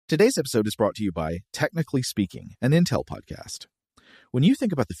Today's episode is brought to you by Technically Speaking, an Intel podcast. When you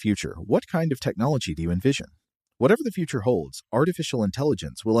think about the future, what kind of technology do you envision? Whatever the future holds, artificial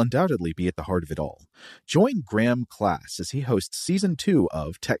intelligence will undoubtedly be at the heart of it all. Join Graham Class as he hosts Season 2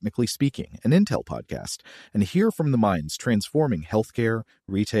 of Technically Speaking, an Intel podcast, and hear from the minds transforming healthcare,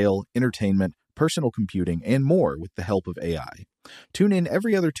 retail, entertainment, personal computing, and more with the help of AI. Tune in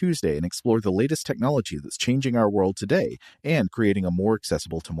every other Tuesday and explore the latest technology that's changing our world today and creating a more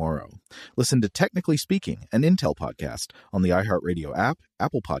accessible tomorrow. Listen to Technically Speaking, an Intel podcast on the iHeartRadio app,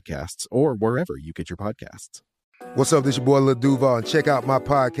 Apple Podcasts, or wherever you get your podcasts. What's up, this your boy Lil Duval, and check out my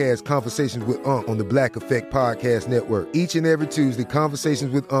podcast, Conversations with Unc, on the Black Effect Podcast Network. Each and every Tuesday,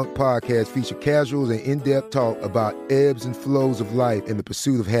 Conversations with Unc podcast feature casuals and in-depth talk about ebbs and flows of life and the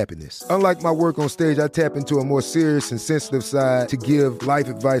pursuit of happiness. Unlike my work on stage, I tap into a more serious and sensitive side to give life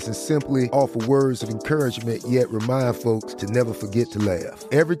advice and simply offer words of encouragement, yet remind folks to never forget to laugh.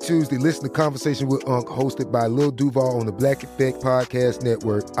 Every Tuesday, listen to Conversations with Unc, hosted by Lil Duval on the Black Effect Podcast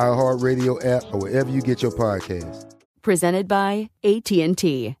Network, iHeartRadio app, or wherever you get your podcasts. Presented by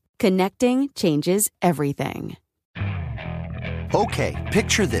AT&T. Connecting changes everything. Okay,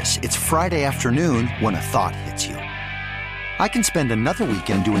 picture this. It's Friday afternoon when a thought hits you. I can spend another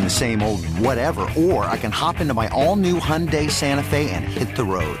weekend doing the same old whatever, or I can hop into my all-new Hyundai Santa Fe and hit the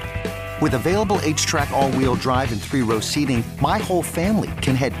road. With available H-Track all-wheel drive and 3-row seating, my whole family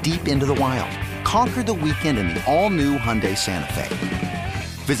can head deep into the wild. Conquer the weekend in the all-new Hyundai Santa Fe.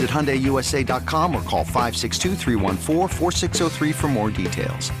 Visit HyundaiUSA.com or call 562-314-4603 for more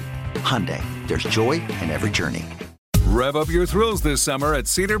details. Hyundai, there's joy in every journey. Rev up your thrills this summer at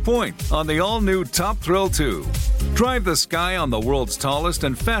Cedar Point on the all-new Top Thrill 2. Drive the sky on the world's tallest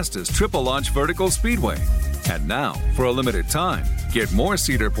and fastest triple-launch vertical speedway. And now, for a limited time, get more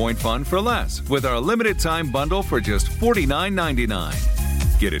Cedar Point fun for less with our limited-time bundle for just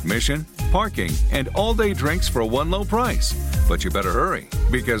 $49.99. Get admission, parking, and all-day drinks for one low price. But you better hurry,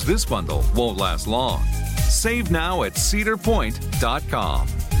 because this bundle won't last long. Save now at cedarpoint.com.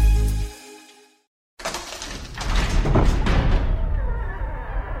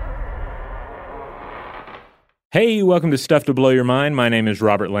 Hey, welcome to Stuff to Blow Your Mind. My name is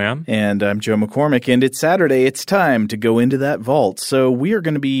Robert Lamb. And I'm Joe McCormick, and it's Saturday. It's time to go into that vault. So we are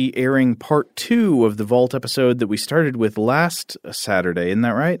going to be airing part 2 of the vault episode that we started with last Saturday. Isn't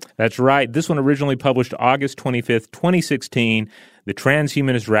that right? That's right. This one originally published August 25th, 2016, The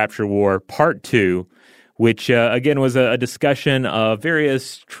Transhumanist Rapture War, part 2, which, again, was a discussion of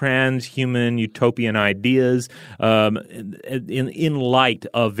various transhuman utopian ideas in light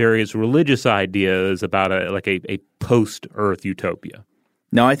of various religious ideas about a post-Earth utopia.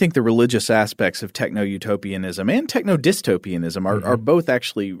 Now, I think the religious aspects of techno-utopianism and techno-dystopianism are both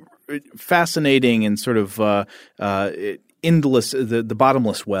actually fascinating and sort of endless, the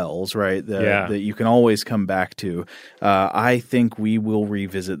bottomless wells, right? That you can always come back to. I think we will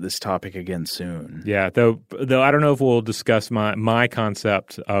revisit this topic again soon. Yeah, though I don't know if we'll discuss my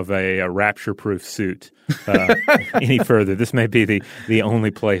concept of a rapture-proof suit any further. This may be the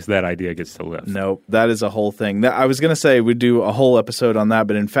only place that idea gets to live. No, that is a whole thing. I was going to say we'd do a whole episode on that,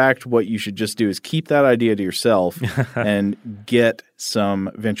 but in fact, what you should just do is keep that idea to yourself and get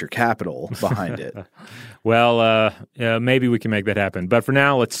some venture capital behind it. Well, maybe we can make that happen. But for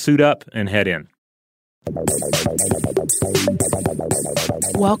now, let's suit up and head in.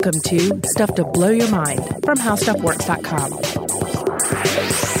 Welcome to Stuff to Blow Your Mind from HowStuffWorks.com.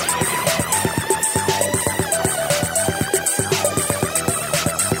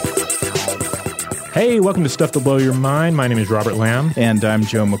 Hey, welcome to Stuff to Blow Your Mind. My name is Robert Lamb. And I'm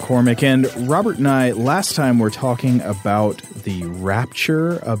Joe McCormick. And Robert and I, last time, were talking about the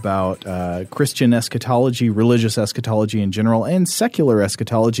rapture, about Christian eschatology, religious eschatology in general, and secular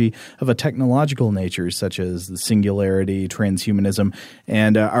eschatology of a technological nature, such as the singularity, transhumanism.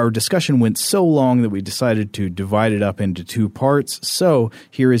 And our discussion went so long that we decided to divide it up into 2 parts. So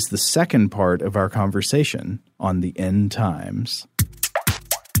here is the second part of our conversation on the end times.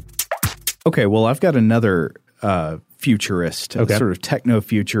 Okay, well, I've got another futurist, sort of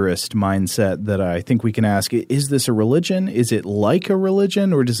techno-futurist mindset that I think we can ask. Is this a religion? Is it like a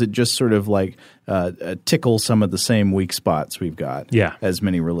religion? Or does it just sort of like tickle some of the same weak spots we've got as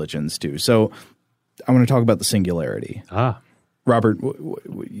many religions do? So I want to talk about the singularity. Robert,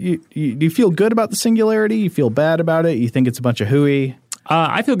 do you feel good about the singularity? You feel bad about it? You think it's a bunch of hooey?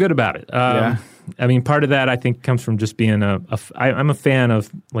 I feel good about it. I mean, part of that I think comes from just being I'm a fan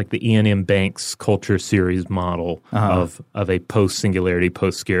of like the Ian M. Banks culture series model of a post-singularity,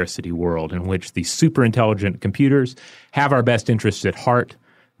 post-scarcity world in which the super intelligent computers have our best interests at heart.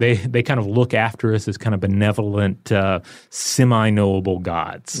 They kind of look after us as kind of benevolent, semi-knowable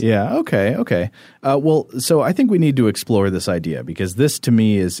gods. Yeah, okay. Well, so I think we need to explore this idea because this to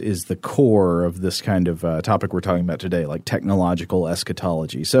me is the core of this kind of topic we're talking about today, like technological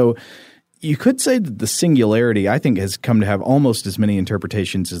eschatology. So you could say that the singularity, I think, has come to have almost as many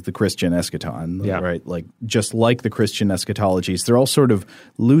interpretations as the Christian eschaton, right? Like just like the Christian eschatologies, they're all sort of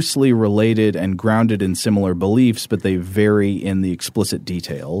loosely related and grounded in similar beliefs, but they vary in the explicit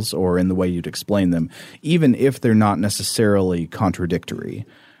details or in the way you'd explain them, even if they're not necessarily contradictory.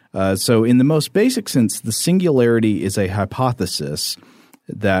 So in the most basic sense, the singularity is a hypothesis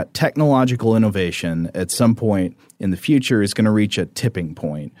that technological innovation at some point in the future is going to reach a tipping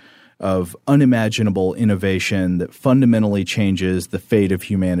point of unimaginable innovation that fundamentally changes the fate of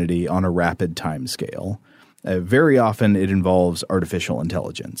humanity on a rapid timescale. Very often it involves artificial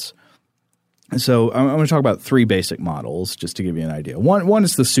intelligence. So I'm going to talk about three basic models just to give you an idea. One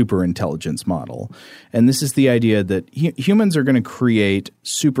is the superintelligence model, and this is the idea that humans are going to create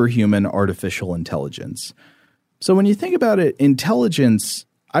superhuman artificial intelligence. So when you think about it, intelligence,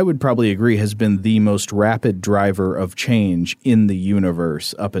 I would probably agree, has been the most rapid driver of change in the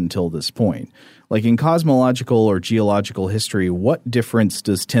universe up until this point. Like in cosmological or geological history, what difference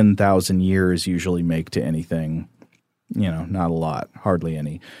does 10,000 years usually make to anything? Not a lot, hardly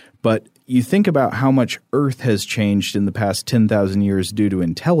any. But you think about how much Earth has changed in the past 10,000 years due to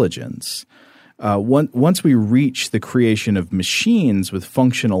intelligence. Once we reach the creation of machines with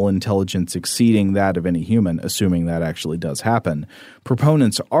functional intelligence exceeding that of any human, assuming that actually does happen,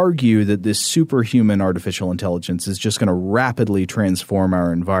 proponents argue that this superhuman artificial intelligence is just going to rapidly transform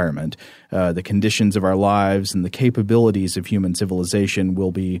our environment. The conditions of our lives and the capabilities of human civilization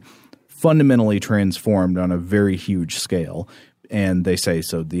will be fundamentally transformed on a very huge scale. And they say,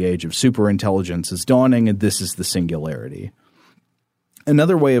 so the age of superintelligence is dawning, and this is the singularity.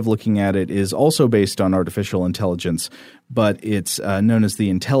 Another way of looking at it is also based on artificial intelligence, but it's known as the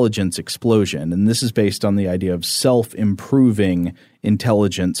intelligence explosion. And this is based on the idea of self-improving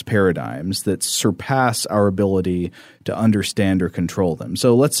intelligence paradigms that surpass our ability to understand or control them.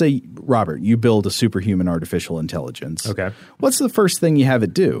 So let's say, Robert, you build a superhuman artificial intelligence. Okay. What's the first thing you have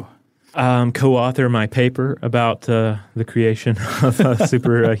it do? Co-author my paper about the creation of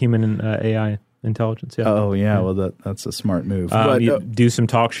superhuman AI intelligence. Yeah. Oh, yeah. Well, that's a smart move. Do some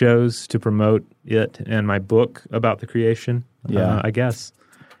talk shows to promote it and my book about the creation, I guess.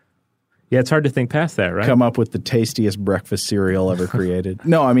 Yeah, it's hard to think past that, right? Come up with the tastiest breakfast cereal ever created.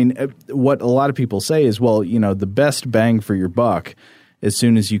 No, I mean, what a lot of people say is, well, the best bang for your buck as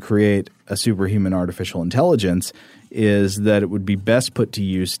soon as you create a superhuman artificial intelligence is that it would be best put to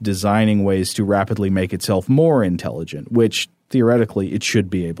use designing ways to rapidly make itself more intelligent, which theoretically it should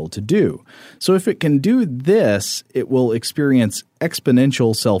be able to do. So if it can do this, it will experience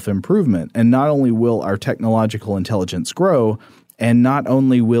exponential self-improvement. And not only will our technological intelligence grow, and not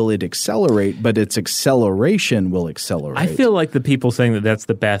only will it accelerate, but its acceleration will accelerate. I feel like the people saying that that's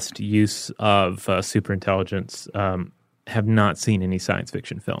the best use of superintelligence have not seen any science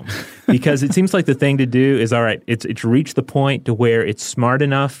fiction films. Because it seems like the thing to do is, all right, it's reached the point to where it's smart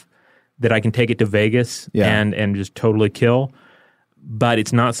enough that I can take it to Vegas and just totally kill, but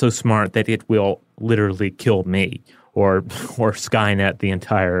it's not so smart that it will literally kill me or Skynet the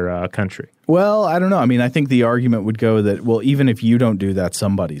entire country. Well, I don't know. I mean, I think the argument would go that, well, even if you don't do that,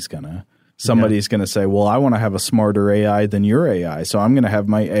 somebody's going to say, well, I want to have a smarter AI than your AI, so I'm going to have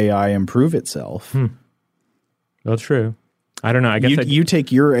my AI improve itself. Well, true. I don't know. I guess you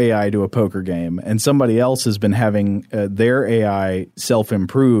take your AI to a poker game, and somebody else has been having their AI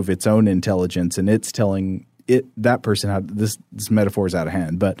self-improve its own intelligence, and it's telling that person how this metaphor is out of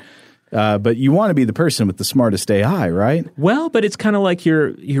hand. But you want to be the person with the smartest AI, right? Well, but it's kind of like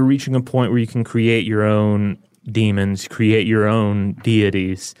you're reaching a point where you can create your own demons, create your own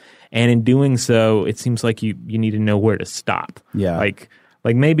deities, and in doing so, it seems like you need to know where to stop. Yeah, like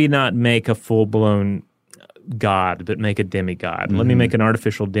maybe not make a full-blown God, but make a demigod. Mm-hmm. Let me make an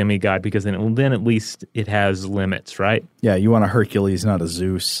artificial demigod because then at least it has limits, right? Yeah, you want a Hercules, not a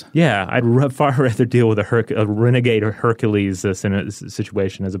Zeus. Yeah, I'd far rather deal with a renegade or Hercules in a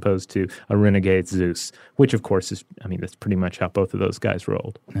situation as opposed to a renegade Zeus, which of course is, that's pretty much how both of those guys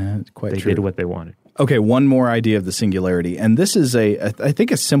rolled. Quite true. They did what they wanted. Okay, one more idea of the singularity, and this is I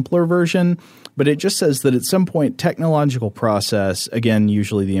think a simpler version, but it just says that at some point technological process, again,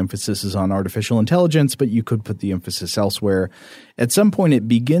 usually the emphasis is on artificial intelligence, but you could put the emphasis elsewhere. At some point it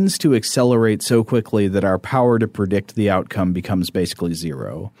begins to accelerate so quickly that our power to predict the outcome becomes basically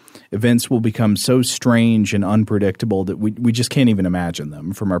zero. Events will become so strange and unpredictable that we just can't even imagine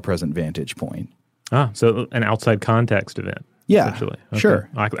them from our present vantage point. So an outside context event. Yeah, essentially. sure.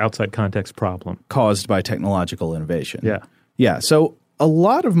 Outside context problem. Caused by technological innovation. Yeah. Yeah, so a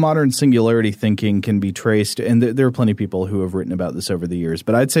lot of modern singularity thinking can be traced, and there are plenty of people who have written about this over the years,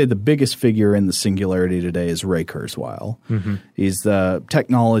 but I'd say the biggest figure in the singularity today is Ray Kurzweil. Mm-hmm. He's the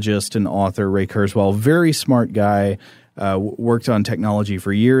technologist and author, Ray Kurzweil, very smart guy, worked on technology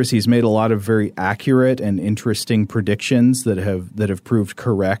for years. He's made a lot of very accurate and interesting predictions that have proved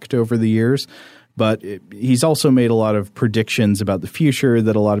correct over the years. But he's also made a lot of predictions about the future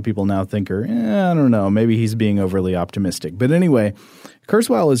that a lot of people now think are, I don't know, maybe he's being overly optimistic. But anyway,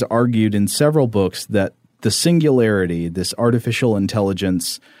 Kurzweil has argued in several books that the singularity, this artificial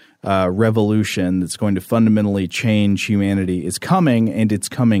intelligence revolution that's going to fundamentally change humanity is coming, and it's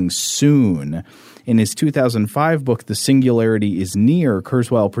coming soon. In his 2005 book, The Singularity is Near,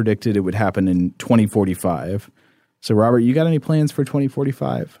 Kurzweil predicted it would happen in 2045. So, Robert, you got any plans for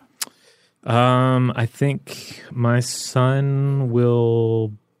 2045? I think my son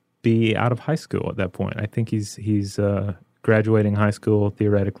will be out of high school at that point. I think he's graduating high school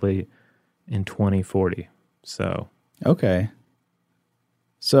theoretically in 2040. So okay.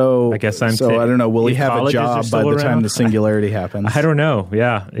 So I guess I don't know. Will he have a job by the time the singularity happens? I don't know.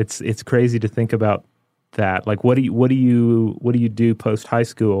 Yeah, it's crazy to think about that. Like, what do you do post high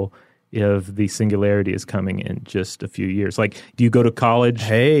school if the singularity is coming in just a few years? Like, do you go to college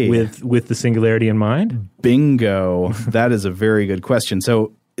with the singularity in mind? Bingo. That is a very good question.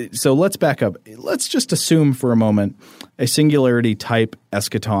 So let's back up. Let's just assume for a moment a singularity type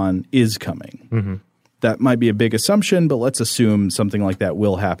eschaton is coming. Mm-hmm. That might be a big assumption, but let's assume something like that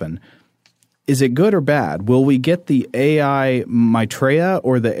will happen. Is it good or bad? Will we get the AI Maitreya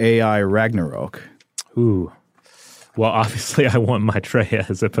or the AI Ragnarok? Ooh. Well, obviously, I want Maitreya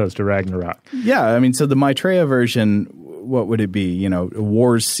as opposed to Ragnarok. Yeah, I mean, so the Maitreya version, what would it be? You know,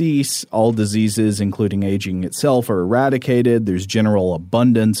 wars cease, all diseases, including aging itself, are eradicated. There's general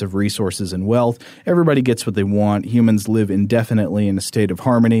abundance of resources and wealth. Everybody gets what they want. Humans live indefinitely in a state of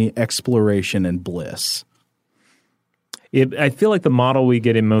harmony, exploration, and bliss. I feel like the model we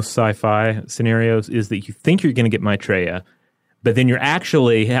get in most sci-fi scenarios is that you think you're going to get Maitreya, but then you're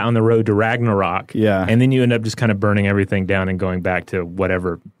actually on the road to Ragnarok. Yeah. And then you end up just kind of burning everything down and going back to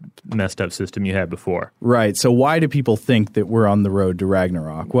whatever messed up system you had before. Right. So why do people think that we're on the road to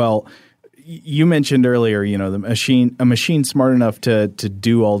Ragnarok? Well, you mentioned earlier, you know, a machine smart enough to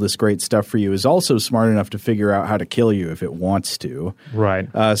do all this great stuff for you is also smart enough to figure out how to kill you if it wants to. Right.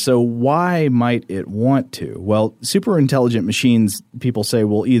 So why might it want to? Well, super intelligent machines, people say,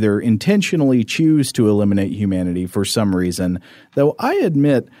 will either intentionally choose to eliminate humanity for some reason, though I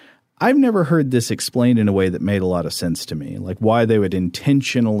admit I've never heard this explained in a way that made a lot of sense to me, like why they would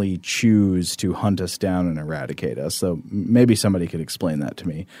intentionally choose to hunt us down and eradicate us. So maybe somebody could explain that to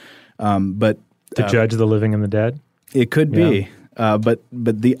me. But to judge the living and the dead? It could be. But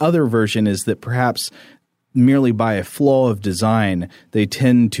the other version is that perhaps merely by a flaw of design, they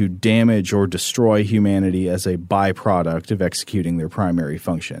tend to damage or destroy humanity as a byproduct of executing their primary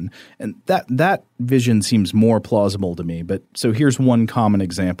function. And that vision seems more plausible to me. But so here's one common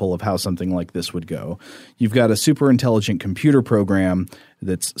example of how something like this would go. You've got a super intelligent computer program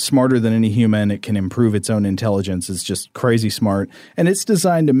that's smarter than any human. It can improve its own intelligence. It's just crazy smart. And it's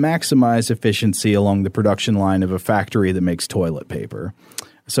designed to maximize efficiency along the production line of a factory that makes toilet paper.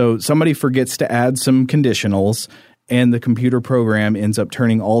 So somebody forgets to add some conditionals, and the computer program ends up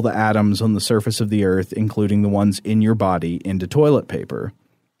turning all the atoms on the surface of the earth, including the ones in your body, into toilet paper.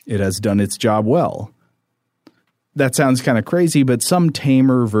 It has done its job well. That sounds kind of crazy, but some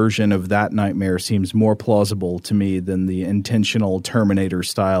tamer version of that nightmare seems more plausible to me than the intentional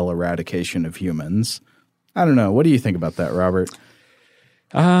Terminator-style eradication of humans. I don't know. What do you think about that, Robert?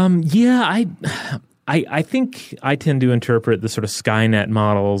 I think I tend to interpret the sort of Skynet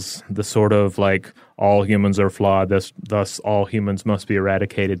models, the sort of like all humans are flawed, thus all humans must be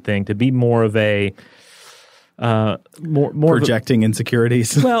eradicated thing, to be more of a more projecting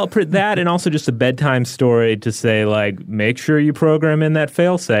insecurities. Well, that and also just a bedtime story to say like, make sure you program in that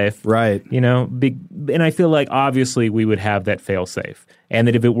failsafe, right? You know, and I feel like obviously we would have that failsafe, and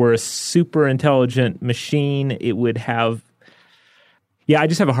that if it were a super intelligent machine, it would have. Yeah, I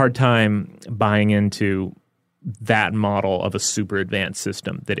just have a hard time buying into that model of a super advanced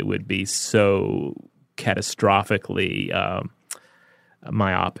system, that it would be so catastrophically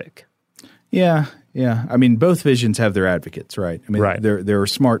myopic. Yeah. I mean, both visions have their advocates, right? I mean, right. There are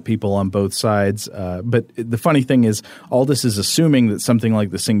smart people on both sides. But the funny thing is, all this is assuming that something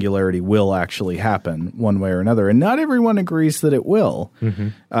like the singularity will actually happen one way or another. And not everyone agrees that it will. Mm-hmm.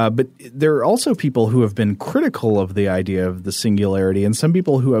 But there are also people who have been critical of the idea of the singularity, and some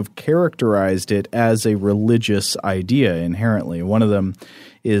people who have characterized it as a religious idea inherently. One of them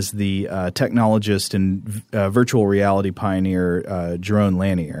is the technologist and virtual reality pioneer Jaron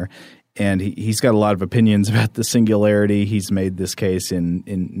Lanier. And he's got a lot of opinions about the singularity. He's made this case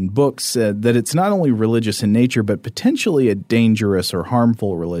in books that it's not only religious in nature, but potentially a dangerous or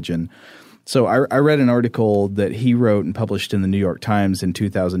harmful religion. So I read an article that he wrote and published in the New York Times in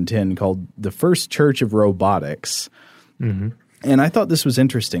 2010 called "The First Church of Robotics." Mm-hmm. And I thought this was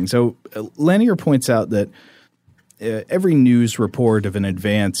interesting. So Lanier points out that every news report of an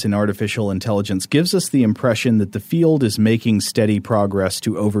advance in artificial intelligence gives us the impression that the field is making steady progress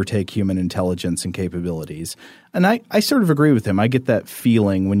to overtake human intelligence and capabilities. And I sort of agree with him. I get that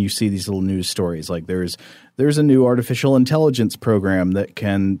feeling when you see these little news stories like there's a new artificial intelligence program that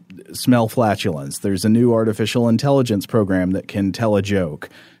can smell flatulence. There's a new artificial intelligence program that can tell a joke.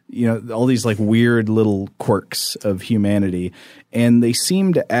 You know, all these like weird little quirks of humanity, and they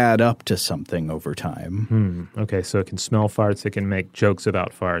seem to add up to something over time. Okay, so it can smell farts, it can make jokes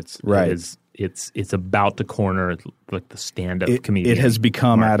about farts. Right. It's about to corner like the stand-up comedian. It has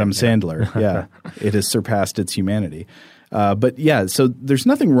become market. Adam Sandler. Yeah, it has surpassed its humanity. But yeah, so there's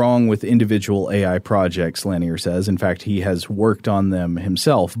nothing wrong with individual AI projects, Lanier says. In fact, he has worked on them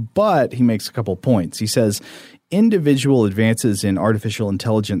himself, but he makes a couple points. He says individual advances in artificial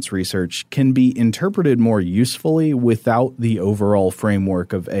intelligence research can be interpreted more usefully without the overall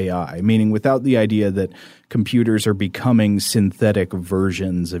framework of AI, meaning without the idea that computers are becoming synthetic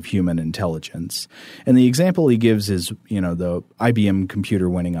versions of human intelligence. And the example he gives is, the IBM computer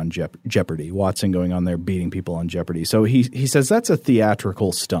winning on Jeopardy, Watson going on there beating people on Jeopardy. So he says that's a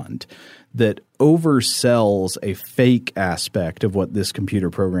theatrical stunt that oversells a fake aspect of what this computer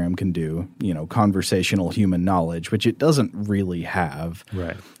program can do, conversational human knowledge, which it doesn't really have.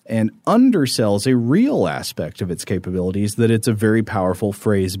 Right. And undersells a real aspect of its capabilities, that it's a very powerful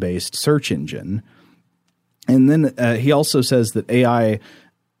phrase-based search engine. And then he also says that that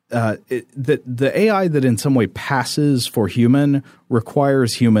the AI that in some way passes for human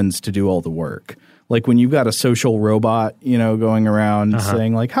requires humans to do all the work. Like when you've got a social robot, going around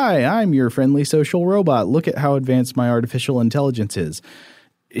saying like, "Hi, I'm your friendly social robot. Look at how advanced my artificial intelligence is."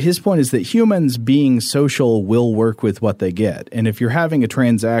 His point is that humans being social will work with what they get. And if you're having a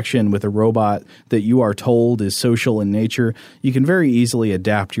transaction with a robot that you are told is social in nature, you can very easily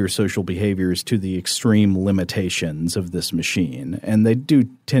adapt your social behaviors to the extreme limitations of this machine. And they do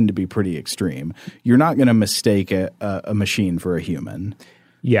tend to be pretty extreme. You're not going to mistake a machine for a human.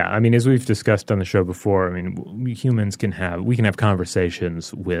 Yeah, I mean, as we've discussed on the show before, I mean, humans can have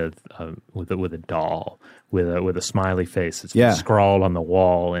conversations with a doll, with a smiley face that's scrawled on the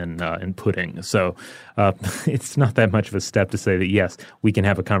wall in pudding. So it's not that much of a step to say that yes, we can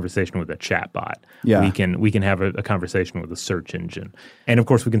have a conversation with a chatbot. Yeah. we can have a conversation with a search engine, and of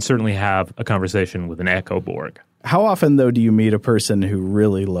course, we can certainly have a conversation with an Echo Borg. How often though do you meet a person who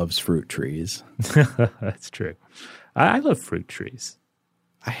really loves fruit trees? That's true. I love fruit trees.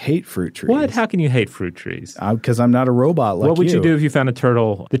 I hate fruit trees. What? How can you hate fruit trees? Because I'm not a robot like you. What would you do if you found a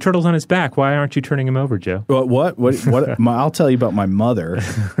turtle? The turtle's on his back. Why aren't you turning him over, Joe? What? I'll tell you about my mother.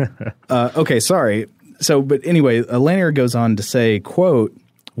 Okay, sorry. So, but anyway, Lanier goes on to say, quote,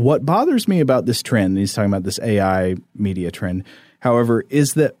 "What bothers me about this trend," and he's talking about this AI media trend, however,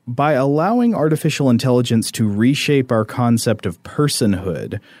 is that by allowing artificial intelligence to reshape our concept of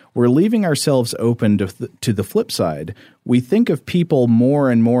personhood, we're leaving ourselves open to the flip side. We think of people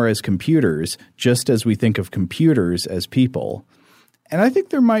more and more as computers, just as we think of computers as people. And I think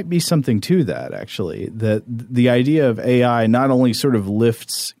there might be something to that, actually, that the idea of AI not only sort of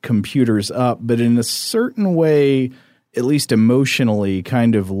lifts computers up, but in a certain way, at least emotionally,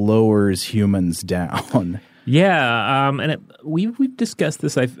 kind of lowers humans down. Yeah, and we've discussed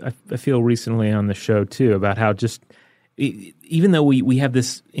this, I feel, recently on the show, too, about how just even though we have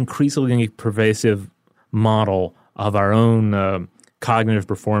this increasingly pervasive model of our own cognitive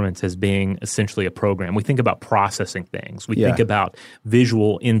performance as being essentially a program, we think about processing things. We think about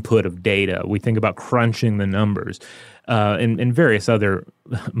visual input of data. We think about crunching the numbers and various other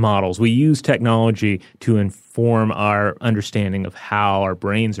models. We use technology to inform our understanding of how our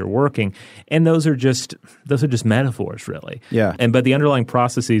brains are working, and those are just metaphors, really. Yeah. But the underlying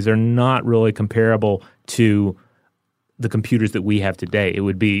processes are not really comparable to the computers that we have today. It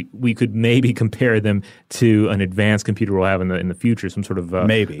would be we could maybe compare them to an advanced computer we'll have in the future, some sort of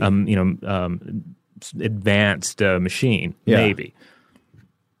advanced machine, maybe.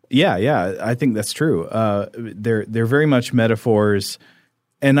 Yeah, I think that's true. They're very much metaphors,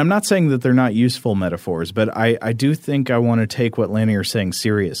 and I'm not saying that they're not useful metaphors, but I do think I want to take what Lanier is saying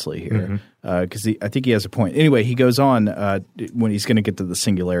seriously here, because I think he has a point. Anyway, he goes on when he's going to get to the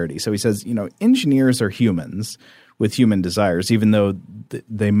singularity. So he says, engineers are humans with human desires, even though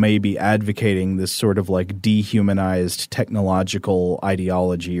they may be advocating this sort of like dehumanized technological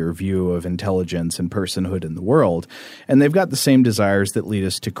ideology or view of intelligence and personhood in the world. And they've got the same desires that lead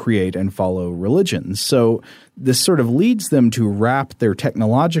us to create and follow religions. So this sort of leads them to wrap their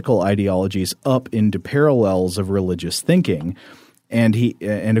technological ideologies up into parallels of religious thinking.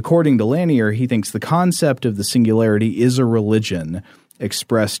 And according to Lanier, he thinks the concept of the singularity is a religion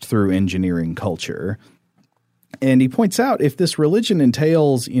expressed through engineering culture. And he points out if this religion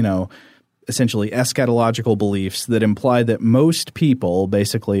entails, essentially eschatological beliefs that imply that most people,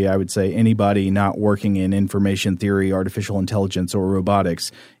 basically I would say anybody not working in information theory, artificial intelligence, or robotics,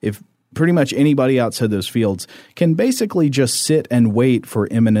 if pretty much anybody outside those fields can basically just sit and wait for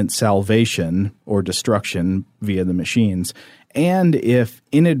imminent salvation or destruction via the machines, and if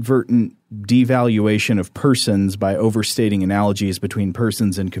inadvertent devaluation of persons by overstating analogies between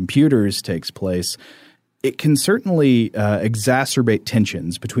persons and computers takes place, it can certainly exacerbate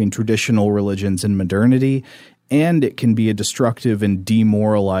tensions between traditional religions and modernity, and it can be a destructive and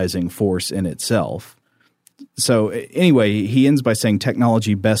demoralizing force in itself. So anyway, he ends by saying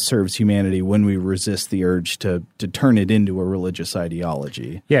technology best serves humanity when we resist the urge to turn it into a religious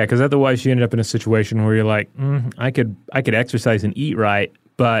ideology. Yeah, because otherwise you end up in a situation where you're like, I could exercise and eat right,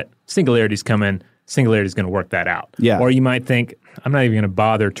 but singularity's coming. Singularity's going to work that out. Yeah. Or you might think, I'm not even going to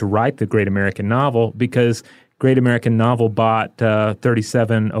bother to write the Great American Novel because Great American Novel bought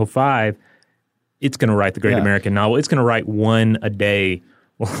 3705. It's going to write the Great American Novel. It's going to write one a day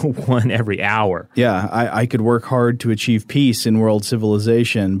or one every hour. Yeah, I could work hard to achieve peace in world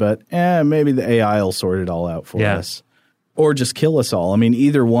civilization, but maybe the AI will sort it all out for us. Or just kill us all. I mean,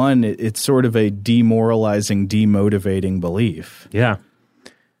 either one, it's sort of a demoralizing, demotivating belief. Yeah.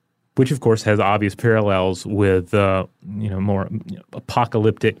 Which, of course, has obvious parallels with more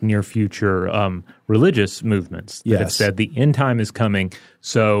apocalyptic, near-future religious movements that have said the end time is coming,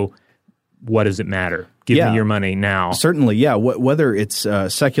 so what does it matter? Give me your money now. Certainly, yeah. Whether it's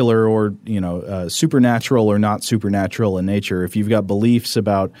secular or supernatural or not supernatural in nature, if you've got beliefs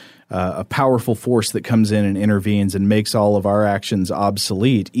about a powerful force that comes in and intervenes and makes all of our actions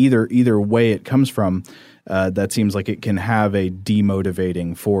obsolete, either way it comes from, that seems like it can have a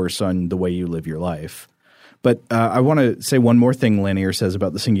demotivating force on the way you live your life. But I want to say one more thing Lanier says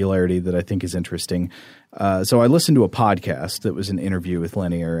about the singularity that I think is interesting. So I listened to a podcast that was an interview with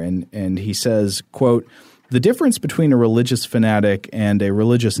Lanier, and he says, quote, "The difference between a religious fanatic and a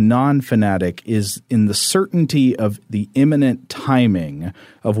religious non-fanatic is in the certainty of the imminent timing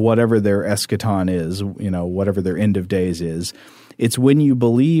of whatever their eschaton is, whatever their end of days is. It's when you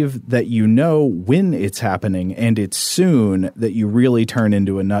believe that you know when it's happening and it's soon that you really turn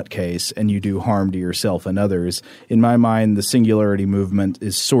into a nutcase and you do harm to yourself and others. In my mind, the singularity movement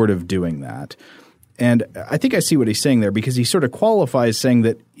is sort of doing that." And I think I see what he's saying there, because he sort of qualifies saying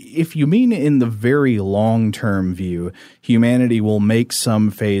that if you mean in the very long-term view, humanity will make some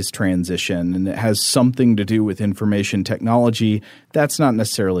phase transition and it has something to do with information technology, that's not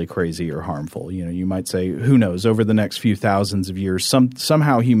necessarily crazy or harmful. You might say, who knows, over the next few thousands of years,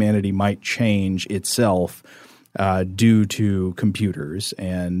 somehow humanity might change itself due to computers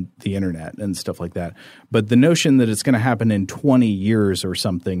and the internet and stuff like that. But the notion that it's going to happen in 20 years or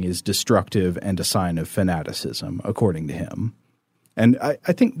something is destructive and a sign of fanaticism, according to him. And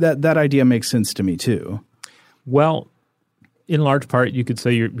I think that idea makes sense to me too. Well, in large part, you could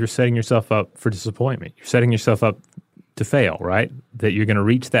say you're setting yourself up for disappointment. You're setting yourself up to fail, right? That you're going to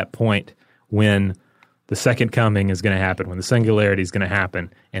reach that point when the second coming is going to happen, when the singularity is going to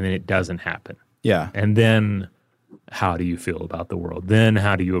happen, and then it doesn't happen. Yeah. And then how do you feel about the world? Then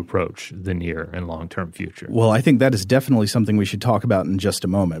how do you approach the near and long-term future? Well, I think that is definitely something we should talk about in just a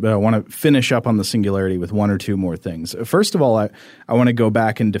moment. But I want to finish up on the singularity with one or two more things. First of all, I want to go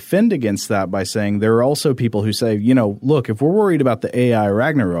back and defend against that by saying there are also people who say, look, if we're worried about the AI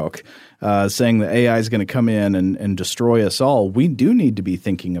Ragnarok, saying that AI is going to come in and destroy us all, we do need to be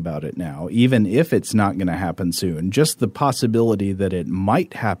thinking about it now, even if it's not going to happen soon. Just the possibility that it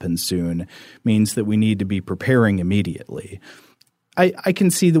might happen soon means that we need to be preparing immediately. I can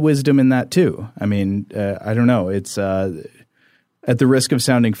see the wisdom in that too. I mean, I don't know. It's at the risk of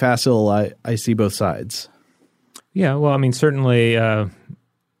sounding facile, I see both sides. Yeah, well, I mean, certainly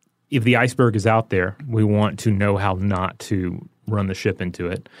if the iceberg is out there, we want to know how not to run the ship into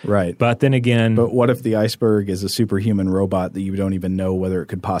it. Right. But then again— But what if the iceberg is a superhuman robot that you don't even know whether it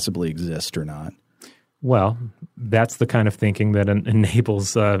could possibly exist or not? Well, that's the kind of thinking that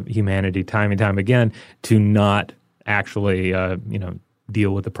enables humanity time and time again to not actually,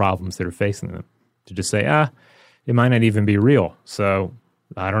 deal with the problems that are facing them. To just say, it might not even be real. So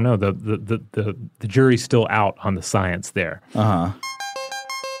I don't know. The jury's still out on the science there. Uh-huh.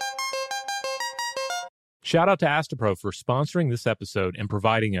 Shout out to Astepro for sponsoring this episode and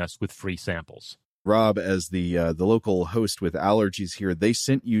providing us with free samples. Rob, as the local host with allergies here, they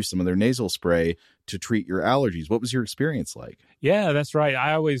sent you some of their nasal spray to treat your allergies. What was your experience like? Yeah, that's right.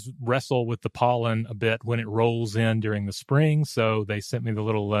 I always wrestle with the pollen a bit when it rolls in during the spring, so they sent me the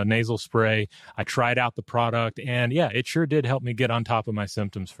little nasal spray. I tried out the product, and yeah, it sure did help me get on top of my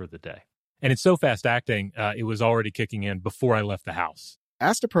symptoms for the day. And it's so fast-acting, it was already kicking in before I left the house.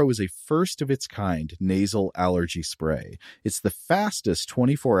 Astepro is a first-of-its-kind nasal allergy spray. It's the fastest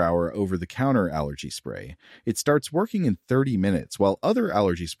 24-hour over-the-counter allergy spray. It starts working in 30 minutes, while other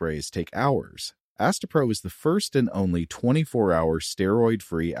allergy sprays take hours. Astepro is the first and only 24-hour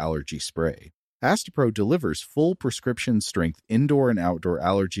steroid-free allergy spray. Astepro delivers full prescription-strength indoor and outdoor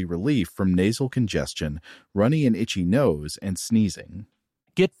allergy relief from nasal congestion, runny and itchy nose, and sneezing.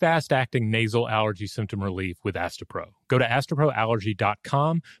 Get fast-acting nasal allergy symptom relief with Astepro. Go to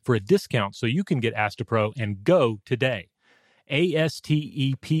asteproallergy.com for a discount so you can get Astepro and go today.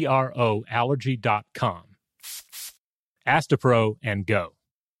 ASTEPRO allergy.com. Astepro and go.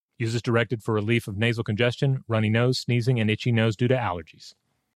 Use as directed for relief of nasal congestion, runny nose, sneezing, and itchy nose due to allergies.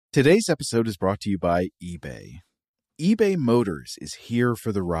 Today's episode is brought to you by eBay. eBay Motors is here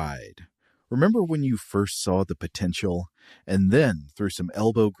for the ride. Remember when you first saw the potential? And then, through some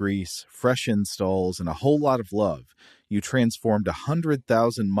elbow grease, fresh installs, and a whole lot of love, you transformed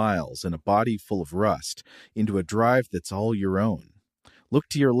 100,000 miles and a body full of rust into a drive that's all your own. Look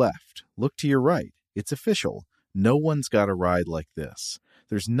to your left. Look to your right. It's official. No one's got a ride like this.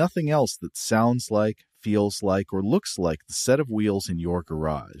 There's nothing else that sounds like, feels like, or looks like the set of wheels in your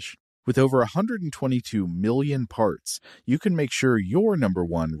garage. With over 122 million parts, you can make sure your number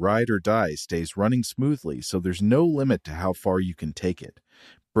one ride or die stays running smoothly, so there's no limit to how far you can take it.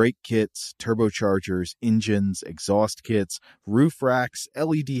 Brake kits, turbochargers, engines, exhaust kits, roof racks,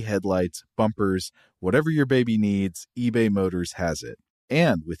 LED headlights, bumpers, whatever your baby needs, eBay Motors has it.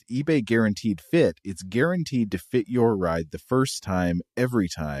 And with eBay Guaranteed Fit, it's guaranteed to fit your ride the first time, every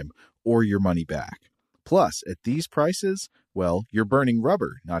time, or your money back. Plus, at these prices, well, you're burning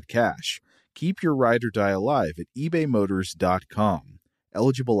rubber, not cash. Keep your ride or die alive at ebaymotors.com.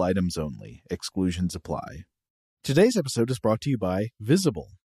 Eligible items only. Exclusions apply. Today's episode is brought to you by Visible.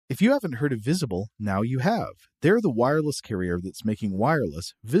 If you haven't heard of Visible, now you have. They're the wireless carrier that's making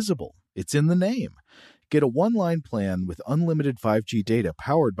wireless visible. It's in the name. Get a one-line plan with unlimited 5G data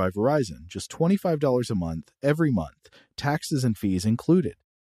powered by Verizon, just $25 a month, every month, taxes and fees included.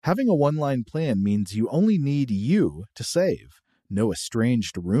 Having a one-line plan means you only need you to save. No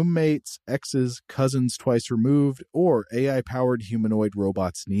estranged roommates, exes, cousins twice removed, or AI-powered humanoid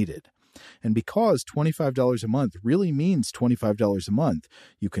robots needed. And because $25 a month really means $25 a month,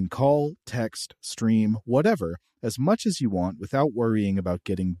 you can call, text, stream, whatever, as much as you want without worrying about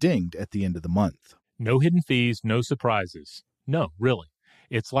getting dinged at the end of the month. No hidden fees, no surprises. No, really.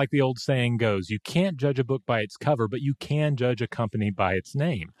 It's like the old saying goes, you can't judge a book by its cover, but you can judge a company by its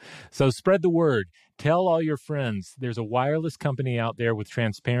name. So spread the word. Tell all your friends there's a wireless company out there with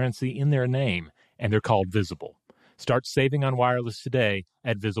transparency in their name, and they're called Visible. Start saving on wireless today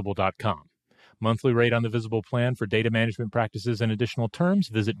at Visible.com. Monthly rate on the Visible plan for data management practices and additional terms,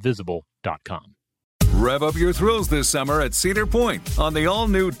 visit Visible.com. Rev up your thrills this summer at Cedar Point on the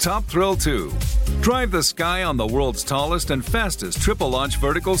all-new Top Thrill 2. Drive the sky on the world's tallest and fastest triple-launch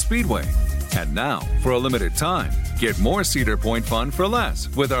vertical speedway. And now, for a limited time, get more Cedar Point fun for less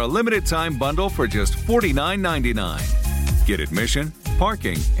with our limited-time bundle for just $49.99. Get admission,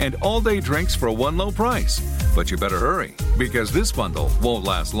 parking, and all-day drinks for one low price. But you better hurry, because this bundle won't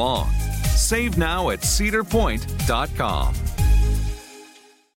last long. Save now at cedarpoint.com.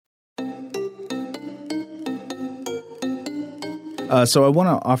 So I want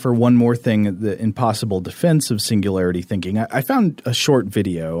to offer one more thing in possible defense of singularity thinking. I found a short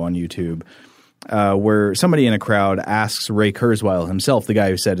video on YouTube where somebody in a crowd asks Ray Kurzweil himself, the guy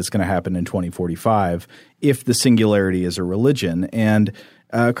who said it's going to happen in 2045, if the singularity is a religion. And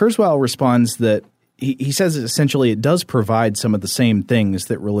Kurzweil responds that he says essentially it does provide some of the same things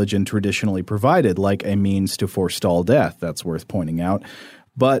that religion traditionally provided, like a means to forestall death. That's worth pointing out.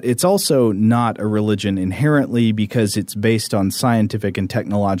 But it's also not a religion inherently because it's based on scientific and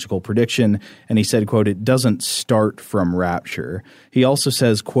technological prediction. And he said, quote, it doesn't start from rapture. He also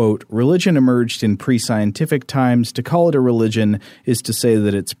says, quote, religion emerged in pre-scientific times. To call it a religion is to say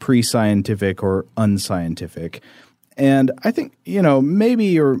that it's pre-scientific or unscientific. And I think,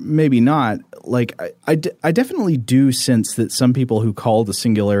 maybe or maybe not, like I definitely do sense that some people who call the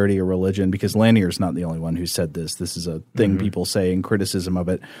singularity a religion, because Lanier's not the only one who said this. This is a thing people say in criticism of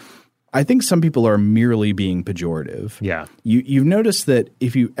it. I think some people are merely being pejorative. Yeah. You've noticed that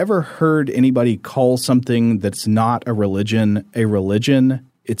if you ever heard anybody call something that's not a religion,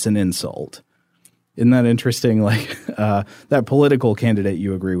 it's an insult. Isn't that interesting? Like that political candidate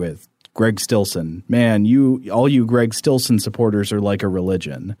you agree with, Greg Stilson. Man, all you Greg Stilson supporters are like a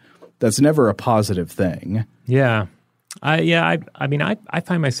religion. That's never a positive thing. Yeah. I mean, I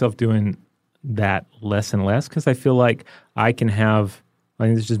find myself doing that less and less because I feel like I can have – I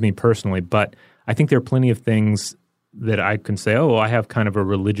mean, this is just me personally, but I think there are plenty of things that I can say, oh, I have kind of a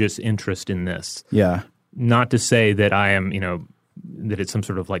religious interest in this. Yeah. Not to say that I am, that it's some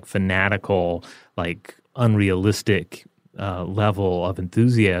sort of like fanatical, like unrealistic level of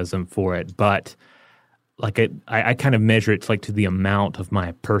enthusiasm for it, but like I kind of measure it like to the amount of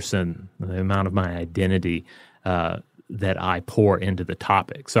my person, the amount of my identity that I pour into the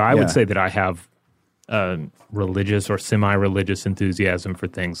topic. So I would say that I have religious or semi-religious enthusiasm for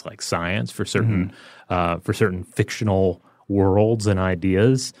things like science, for certain fictional worlds and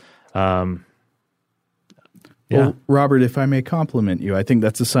ideas. Well, Robert, if I may compliment you, I think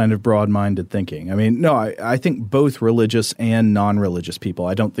that's a sign of broad-minded thinking. I mean, no, I think both religious and non-religious people,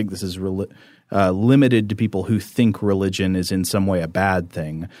 I don't think this is limited to people who think religion is in some way a bad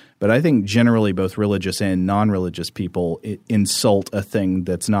thing. But I think generally both religious and non-religious people insult a thing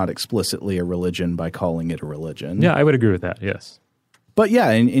that's not explicitly a religion by calling it a religion. Yeah, I would agree with that, yes. But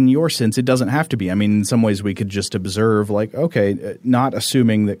yeah, in your sense, it doesn't have to be. I mean, in some ways we could just observe like, okay, not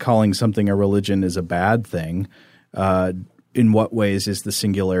assuming that calling something a religion is a bad thing. In what ways is the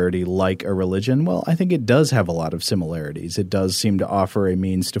singularity like a religion? Well, I think it does have a lot of similarities. It does seem to offer a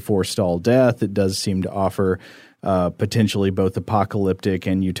means to forestall death. It does seem to offer potentially both apocalyptic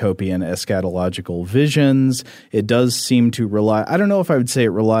and utopian eschatological visions. It does seem to rely – I don't know if I would say it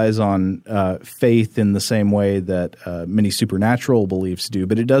relies on faith in the same way that many supernatural beliefs do,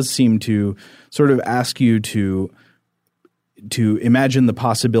 but it does seem to sort of ask you to imagine the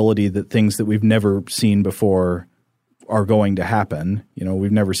possibility that things that we've never seen before are going to happen.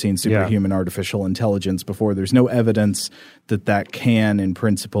 We've never seen superhuman artificial intelligence before. There's no evidence that can in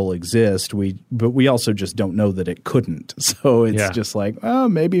principle exist. But we also just don't know that it couldn't. So it's just like, oh,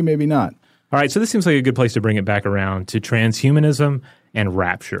 maybe, maybe not. All right, so this seems like a good place to bring it back around to transhumanism and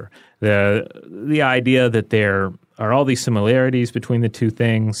rapture. The idea that there are all these similarities between the two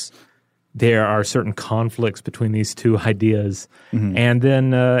things. There are certain conflicts between these two ideas. Mm-hmm. And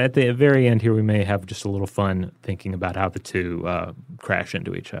then at the very end here, we may have just a little fun thinking about how the two crash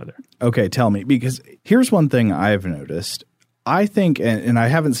into each other. Okay, tell me, because here's one thing I've noticed. I think, and I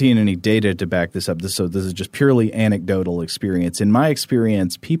haven't seen any data to back this up, so this is just purely anecdotal experience. In my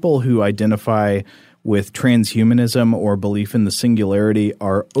experience, people who identify with transhumanism or belief in the singularity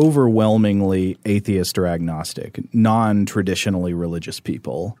are overwhelmingly atheist or agnostic, non-traditionally religious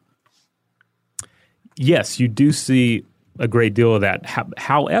people. Yes, you do see a great deal of that.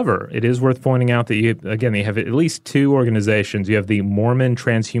 However, it is worth pointing out that you have at least two organizations. You have the Mormon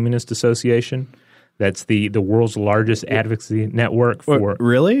Transhumanist Association. That's the world's largest advocacy network for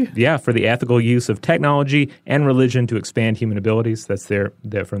really? Yeah, for the ethical use of technology and religion to expand human abilities. That's their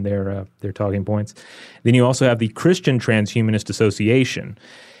talking points. Then you also have the Christian Transhumanist Association.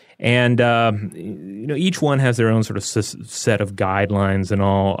 And each one has their own sort of set of guidelines and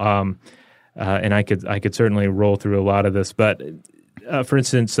all. And I could certainly roll through a lot of this, but for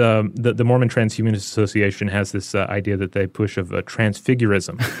instance, the Mormon Transhumanist Association has this idea that they push of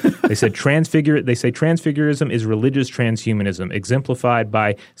transfigurism. They say transfigurism is religious transhumanism, exemplified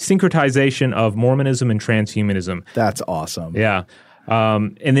by syncretization of Mormonism and transhumanism. That's awesome. Yeah.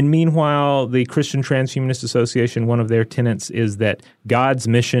 And then meanwhile, the Christian Transhumanist Association, one of their tenets is that God's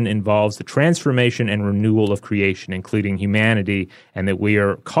mission involves the transformation and renewal of creation, including humanity, and that we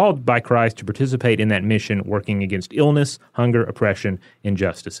are called by Christ to participate in that mission, working against illness, hunger, oppression,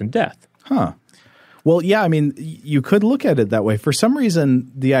 injustice, and death. Huh. Well, yeah, I mean, you could look at it that way. For some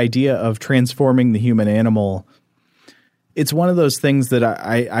reason, the idea of transforming the human animal, it's one of those things that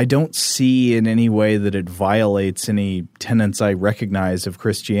I don't see in any way that it violates any tenets I recognize of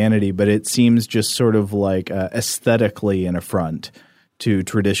Christianity, but it seems just sort of like aesthetically an affront to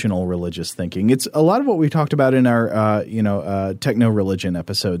traditional religious thinking. It's a lot of what we talked about in our techno-religion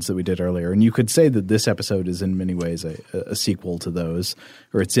episodes that we did earlier. And you could say that this episode is in many ways a sequel to those,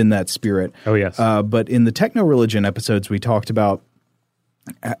 or it's in that spirit. Oh, yes. But in the techno-religion episodes, we talked about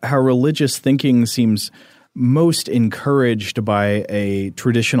how religious thinking seems most encouraged by a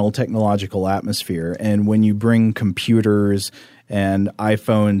traditional technological atmosphere. And when you bring computers and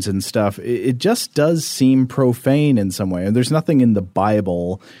iPhones and stuff, it just does seem profane in some way. And there's nothing in the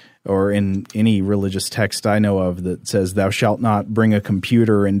Bible or in any religious text I know of that says thou shalt not bring a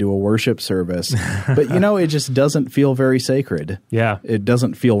computer into a worship service. But, it just doesn't feel very sacred. Yeah. It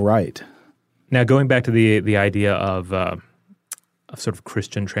doesn't feel right. Now, going back to the idea of sort of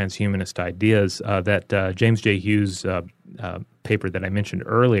Christian transhumanist ideas, that James J. Hughes paper that I mentioned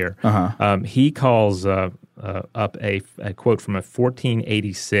earlier, he calls up a quote from a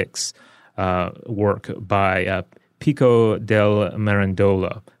 1486 work by Pico del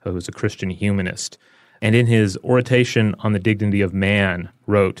Mirandola, who was a Christian humanist. And in his Oration on the Dignity of Man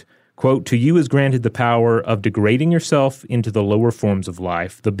wrote, quote, "To you is granted the power of degrading yourself into the lower forms of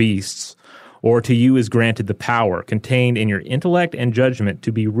life, the beasts, or to you is granted the power contained in your intellect and judgment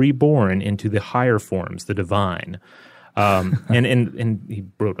to be reborn into the higher forms, the divine." And he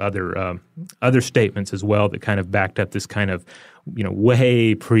wrote other statements as well that kind of backed up this kind of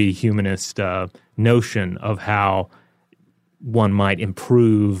way pre-humanist notion of how one might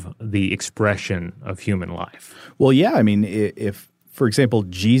improve the expression of human life. Well, yeah, I mean, if for example,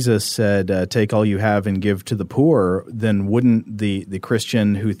 Jesus said, take all you have and give to the poor, then wouldn't the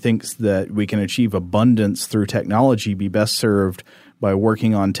Christian who thinks that we can achieve abundance through technology be best served by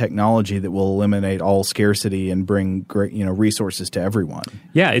working on technology that will eliminate all scarcity and bring great, resources to everyone?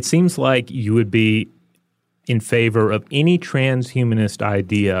 Yeah, it seems like you would be in favor of any transhumanist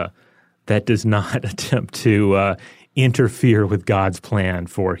idea that does not attempt to interfere with God's plan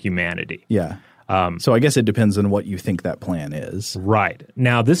for humanity. Yeah. So I guess it depends on what you think that plan is. Right.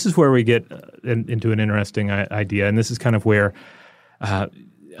 Now, this is where we get into an interesting idea, and this is kind of where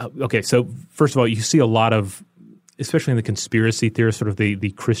so first of all, you see a lot of, especially in the conspiracy theorist, sort of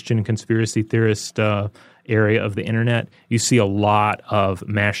the Christian conspiracy theorist area of the internet, you see a lot of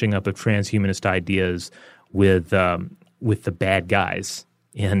mashing up of transhumanist ideas with the bad guys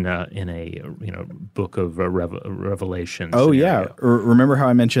in a book of Revelation. Oh scenario. yeah, remember how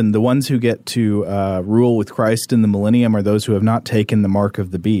I mentioned the ones who get to rule with Christ in the millennium are those who have not taken the mark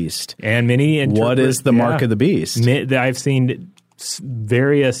of the beast. And many what is the mark of the beast? I've seen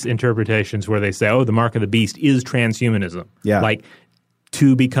various interpretations where they say, "Oh, the mark of the beast is transhumanism." Yeah, like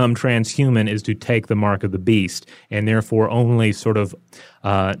to become transhuman is to take the mark of the beast, and therefore only sort of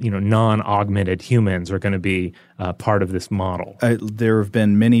non-augmented humans are going to be part of this model. There have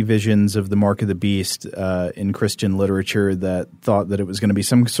been many visions of the mark of the beast in Christian literature that thought that it was going to be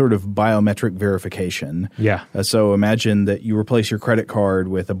some sort of biometric verification. Yeah. So imagine that you replace your credit card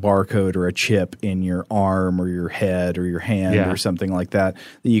with a barcode or a chip in your arm or your head or your hand or something like that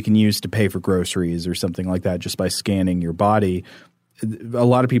you can use to pay for groceries or something like that just by scanning your body. A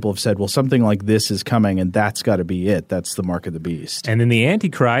lot of people have said, well, something like this is coming, and that's got to be it. That's the mark of the beast. And then the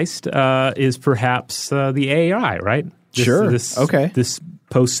Antichrist is perhaps the AI, right? This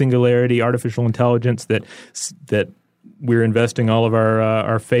post-singularity artificial intelligence that we're investing all of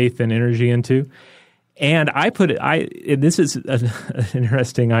our faith and energy into. And this is an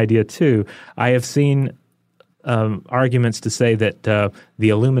interesting idea too. I have seen arguments to say that the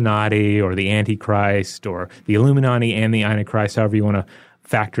Illuminati or the Antichrist or the Illuminati and the Antichrist, however you want to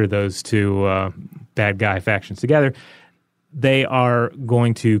factor those two bad guy factions together, they are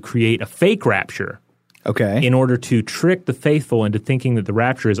going to create a fake rapture. Okay. In order to trick the faithful into thinking that the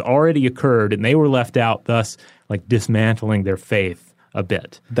rapture has already occurred and they were left out, thus like dismantling their faith a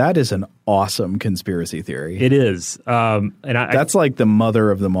bit. That is an awesome conspiracy theory. It is. That's like the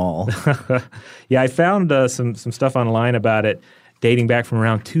mother of them all. Yeah, I found some stuff online about it dating back from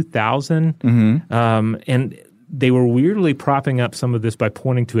around 2000. Mm-hmm. And they were weirdly propping up some of this by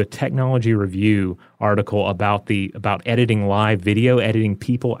pointing to a Technology Review article about editing live video, editing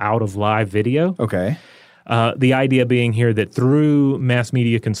people out of live video. Okay. The idea being here that through mass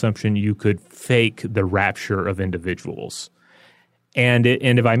media consumption, you could fake the rapture of individuals. And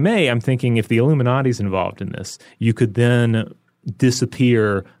if I may, I'm thinking if the Illuminati's involved in this, you could then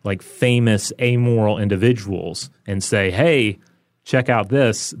disappear like famous amoral individuals and say, hey, check out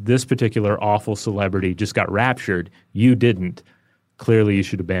this particular awful celebrity just got raptured. You didn't. Clearly you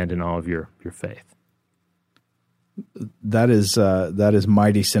should abandon all of your faith. That is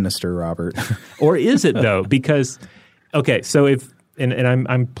mighty sinister, Robert. Or is it though? Because, okay, so if – and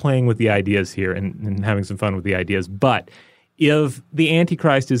I'm playing with the ideas here and having some fun with the ideas, but – if the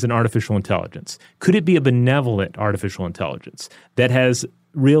Antichrist is an artificial intelligence, could it be a benevolent artificial intelligence that has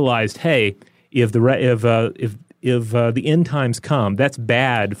realized, hey, if the end times come, that's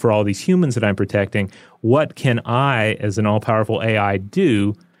bad for all these humans that I'm protecting. What can I, as an all-powerful AI,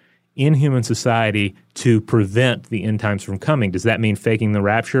 do in human society to prevent the end times from coming? Does that mean faking the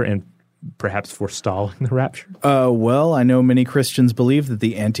rapture and perhaps forestalling the rapture? Well, I know many Christians believe that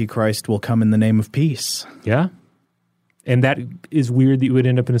the Antichrist will come in the name of peace. Yeah. And that is weird that you would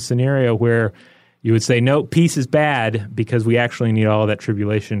end up in a scenario where you would say, no, peace is bad because we actually need all of that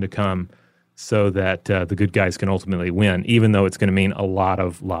tribulation to come so that the good guys can ultimately win, even though it's going to mean a lot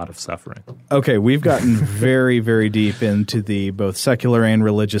of suffering. Okay, we've gotten very, very deep into the both secular and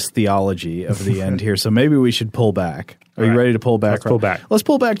religious theology of the end here, so maybe we should pull back. Are you ready to pull back? Let's pull back. Let's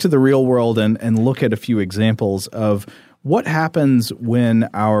pull back to the real world and look at a few examples of what happens when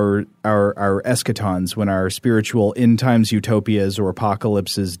our eschatons, when our spiritual end times utopias or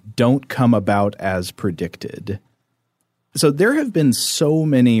apocalypses don't come about as predicted. So there have been so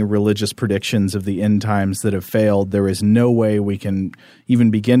many religious predictions of the end times that have failed. There is no way we can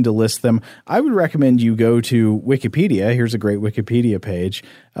even begin to list them. I would recommend you go to Wikipedia. Here's a great Wikipedia page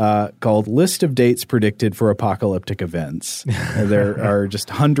called List of Dates Predicted for Apocalyptic Events. There are just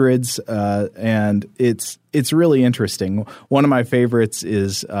hundreds, and it's really interesting. One of my favorites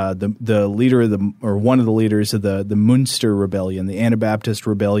is the leader of one of the leaders of the Munster Rebellion, the Anabaptist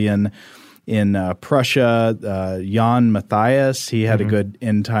Rebellion in Prussia. Jan Matthias, he had a good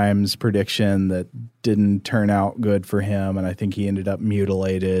end times prediction that didn't turn out good for him, and I think he ended up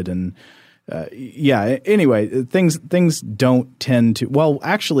mutilated. And anyway, things don't tend to – well,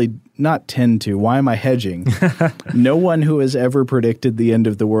 actually not tend to. Why am I hedging? No one who has ever predicted the end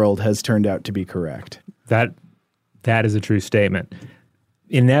of the world has turned out to be correct. That is a true statement.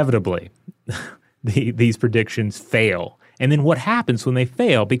 Inevitably, these predictions fail. And then what happens when they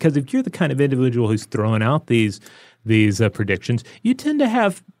fail? Because if you're the kind of individual who's throwing out these predictions,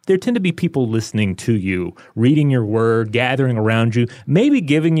 there tend to be people listening to you, reading your word, gathering around you, maybe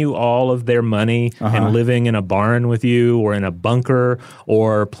giving you all of their money and living in a barn with you or in a bunker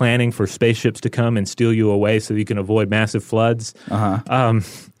or planning for spaceships to come and steal you away so you can avoid massive floods. And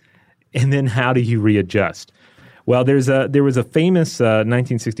then how do you readjust? Well, there was a famous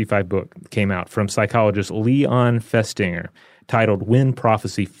 1965 book that came out from psychologist Leon Festinger titled "When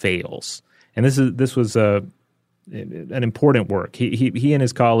Prophecy Fails," and this was an important work. He and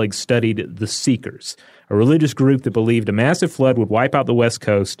his colleagues studied the Seekers, a religious group that believed a massive flood would wipe out the West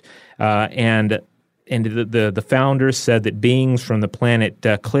Coast, and the founders said that beings from the planet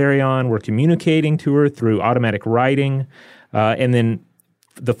Clarion were communicating to her through automatic writing, and then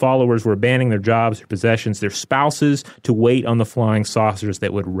the followers were abandoning their jobs, their possessions, their spouses to wait on the flying saucers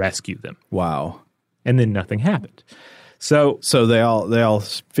that would rescue them. Wow. And then nothing happened. So they all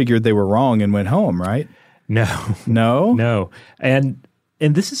figured they were wrong and went home, right? No. And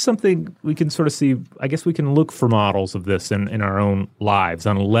this is something we can sort of see. I guess we can look for models of this in our own lives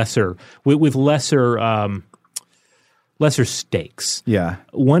on with lesser stakes. Yeah.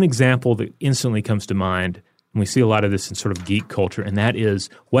 One example that instantly comes to mind, and we see a lot of this in sort of geek culture, and that is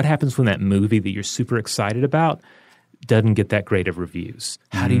what happens when that movie that you're super excited about doesn't get that great of reviews.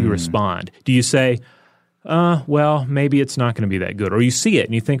 How do you respond? Do you say, well, maybe it's not going to be that good? Or you see it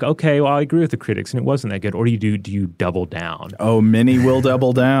and you think, okay, well, I agree with the critics and it wasn't that good. Or do you double down? Oh, many will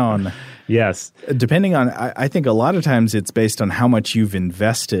double down. Yes. Depending on, I think a lot of times it's based on how much you've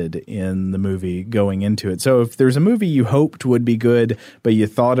invested in the movie going into it. So if there's a movie you hoped would be good, but you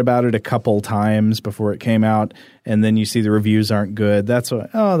thought about it a couple times before it came out, and then you see the reviews aren't good,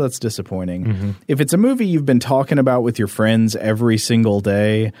 that's disappointing. Mm-hmm. If it's a movie you've been talking about with your friends every single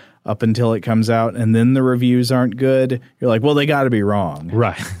day up until it comes out, and then the reviews aren't good, you're like, well, they got to be wrong.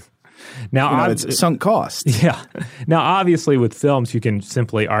 Right. Now, it's sunk cost. Yeah. Now, obviously, with films, you can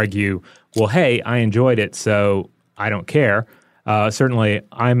simply argue, well, hey, I enjoyed it, so I don't care. Certainly,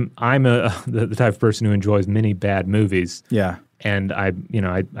 I'm the type of person who enjoys many bad movies. Yeah. And I'm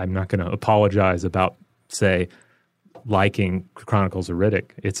not going to apologize about, say, liking Chronicles of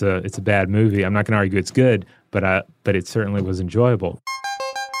Riddick. It's a bad movie. I'm not going to argue it's good, but it certainly was enjoyable.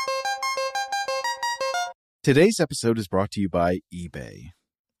 Today's episode is brought to you by eBay.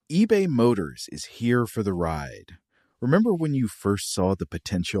 eBay Motors is here for the ride. Remember when you first saw the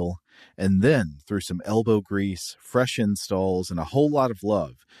potential? And then, through some elbow grease, fresh installs, and a whole lot of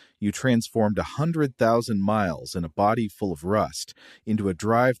love, you transformed 100,000 miles and a body full of rust into a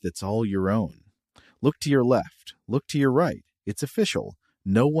drive that's all your own. Look to your left. Look to your right. It's official.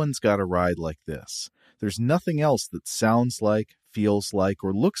 No one's got a ride like this. There's nothing else that sounds like, feels like,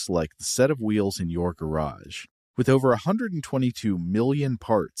 or looks like the set of wheels in your garage. With over 122 million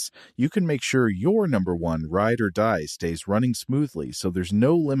parts, you can make sure your number one ride or die stays running smoothly so there's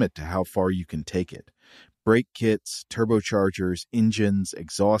no limit to how far you can take it. Brake kits, turbochargers, engines,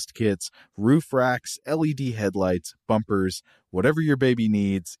 exhaust kits, roof racks, LED headlights, bumpers, whatever your baby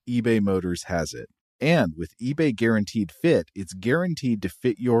needs, eBay Motors has it. And with eBay Guaranteed Fit, it's guaranteed to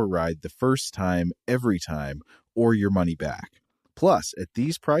fit your ride the first time, every time, or your money back. Plus, at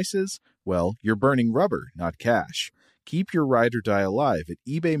these prices, well, you're burning rubber, not cash. Keep your ride or die alive at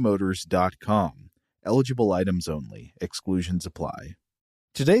ebaymotors.com. Eligible items only. Exclusions apply.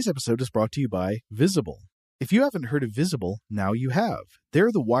 Today's episode is brought to you by Visible. If you haven't heard of Visible, now you have.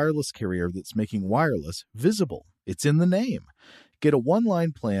 They're the wireless carrier that's making wireless visible. It's in the name. Get a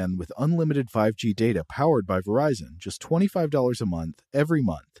one-line plan with unlimited 5G data powered by Verizon, just $25 a month, every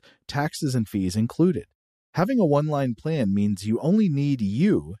month, taxes and fees included. Having a one-line plan means you only need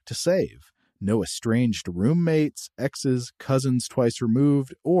you to save. No estranged roommates, exes, cousins twice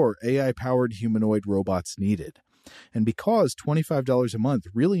removed, or AI-powered humanoid robots needed. And because $25 a month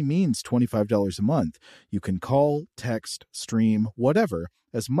really means $25 a month, you can call, text, stream, whatever,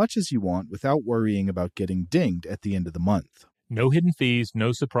 as much as you want without worrying about getting dinged at the end of the month. No hidden fees,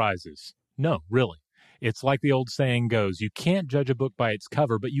 no surprises. No, really. It's like the old saying goes, you can't judge a book by its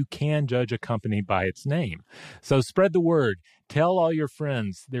cover, but you can judge a company by its name. So spread the word. Tell all your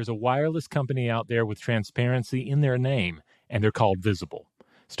friends there's a wireless company out there with transparency in their name, and they're called Visible.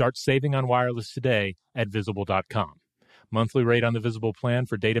 Start saving on wireless today at Visible.com. Monthly rate on the Visible plan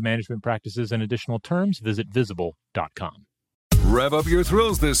for data management practices and additional terms, visit Visible.com. Rev up your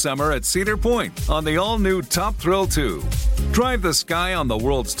thrills this summer at Cedar Point on the all-new Top Thrill 2. Drive the sky on the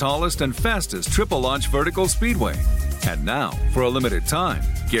world's tallest and fastest triple-launch vertical speedway. And now, for a limited time,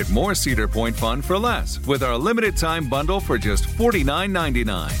 get more Cedar Point fun for less with our limited-time bundle for just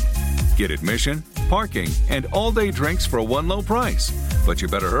 $49.99. Get admission, parking, and all-day drinks for one low price. But you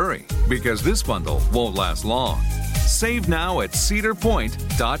better hurry, because this bundle won't last long. Save now at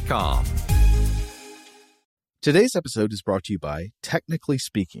cedarpoint.com. Today's episode is brought to you by Technically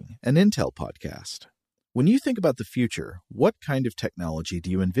Speaking, an Intel podcast. When you think about the future, what kind of technology do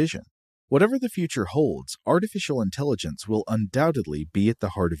you envision? Whatever the future holds, artificial intelligence will undoubtedly be at the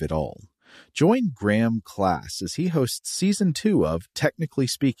heart of it all. Join Graham Class as he hosts Season 2 of Technically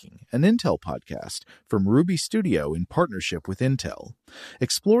Speaking, an Intel podcast from Ruby Studio in partnership with Intel.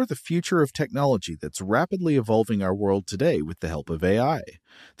 Explore the future of technology that's rapidly evolving our world today with the help of AI.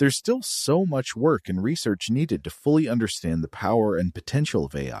 There's still so much work and research needed to fully understand the power and potential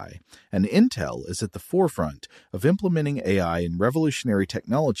of AI, and Intel is at the forefront of implementing AI in revolutionary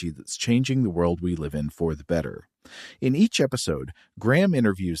technology that's changing the world we live in for the better. In each episode, Graham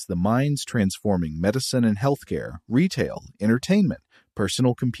interviews the minds transforming medicine and healthcare, retail, entertainment,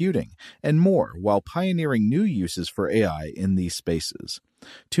 personal computing, and more while pioneering new uses for AI in these spaces.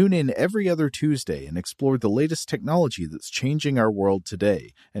 Tune in every other Tuesday and explore the latest technology that's changing our world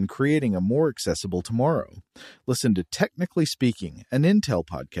today and creating a more accessible tomorrow. Listen to Technically Speaking, an Intel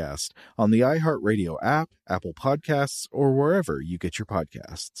podcast on the iHeartRadio app, Apple Podcasts, or wherever you get your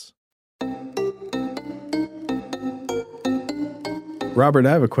podcasts. Robert, I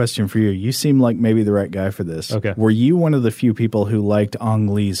have a question for you. You seem like maybe the right guy for this. Okay. Were you one of the few people who liked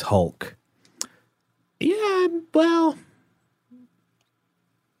Ang Lee's Hulk? Yeah, well,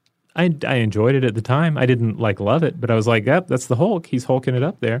 I enjoyed it at the time. I didn't love it, but I was like, yep, that's the Hulk. He's hulking it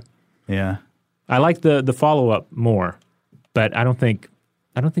up there. Yeah. I like the follow-up more, but I don't think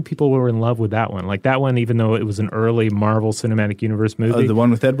people were in love with that one. Like that one, even though it was an early Marvel Cinematic Universe movie. The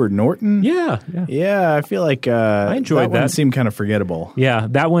one with Edward Norton? Yeah. Yeah, I feel like I enjoyed that one seemed kind of forgettable. Yeah,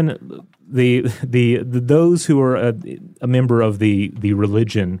 that one, the those who are a member of the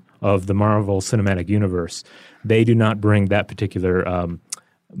religion of the Marvel Cinematic Universe, they do not bring that particular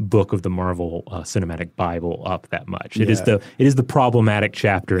book of the Marvel Cinematic Bible up that much. It is the problematic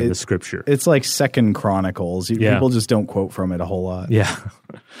chapter in the scripture. It's like Second Chronicles. People just don't quote from it a whole lot. Yeah.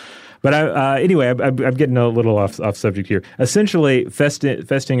 But anyway, I'm getting a little off subject here. Essentially,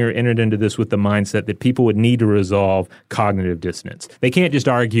 Festinger entered into this with the mindset that people would need to resolve cognitive dissonance. They can't just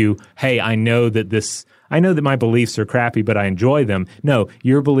argue, hey, I know that my beliefs are crappy, but I enjoy them. No,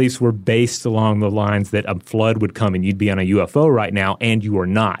 your beliefs were based along the lines that a flood would come and you'd be on a UFO right now, and you are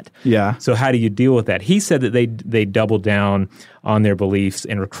not. Yeah. So how do you deal with that? He said that they doubled down on their beliefs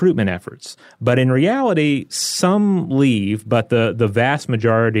and recruitment efforts. But in reality, some leave, but the vast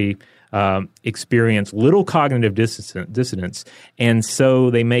majority experience little cognitive dissonance, and so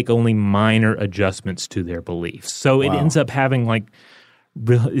they make only minor adjustments to their beliefs. So it ends up having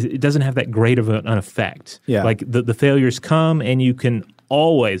it doesn't have that great of an effect. Yeah. Like the failures come, and you can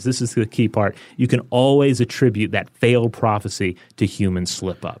always, this is the key part, you can always attribute that failed prophecy to human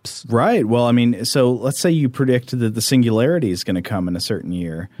slip-ups. Right. Well, I mean, so let's say you predict that the singularity is going to come in a certain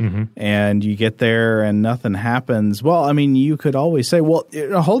year, and you get there and nothing happens. Well, I mean, you could always say, well,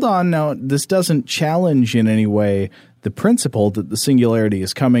 hold on now, this doesn't challenge in any way the principle that the singularity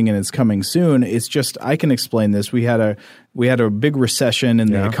is coming and it's coming soon. It's just, I can explain this. We had a big recession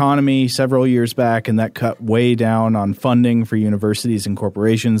in the economy several years back, and that cut way down on funding for universities and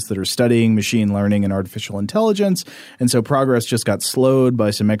corporations that are studying machine learning and artificial intelligence. And so progress just got slowed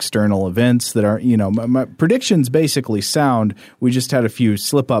by some external events that are, my predictions basically sound. We just had a few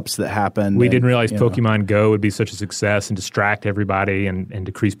slip-ups that happened. We didn't realize Pokemon Go would be such a success and distract everybody and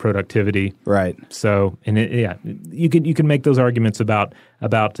decrease productivity. Right. So, you can make those arguments about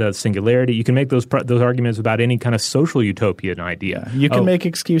singularity. You can make those arguments about any kind of social utopian idea. You can make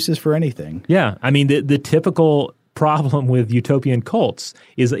excuses for anything. Yeah. I mean, the typical problem with utopian cults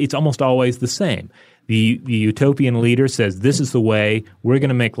is it's almost always the same. The utopian leader says, this is the way, we're going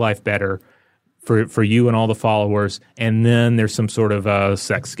to make life better for you and all the followers, and then there's some sort of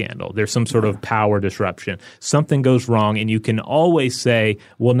sex scandal. There's some sort of power disruption. Something goes wrong, and you can always say,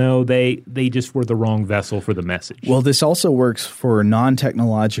 well, no, they just were the wrong vessel for the message. Well, this also works for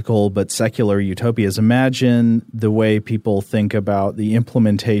non-technological but secular utopias. Imagine the way people think about the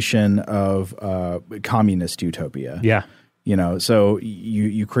implementation of communist utopia. Yeah. So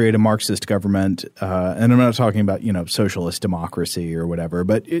you create a Marxist government, and I'm not talking about, socialist democracy or whatever,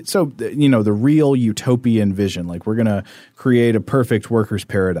 but the real utopian vision, like we're going to create a perfect workers'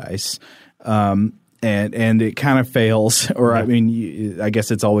 paradise, and it kind of fails, or I mean, I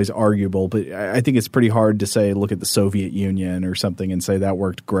guess it's always arguable, but I think it's pretty hard to say, look at the Soviet Union or something and say that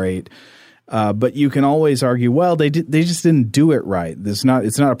worked great. But you can always argue, well, they just didn't do it right. It's not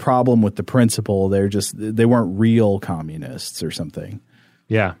a problem with the principle. They weren't real communists or something.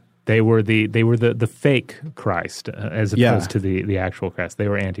 Yeah, they were the fake Christ as opposed to the actual Christ. They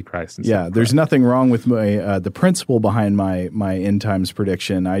were Antichrist. Yeah, there's nothing wrong with the principle behind my end times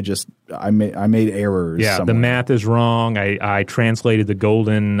prediction. I made errors. Yeah, somewhere. The math is wrong. I translated the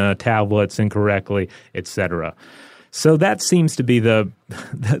golden tablets incorrectly, etc. So that seems to be the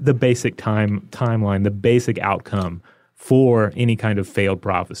basic timeline, the basic outcome for any kind of failed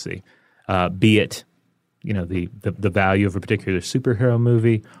prophecy, be it the value of a particular superhero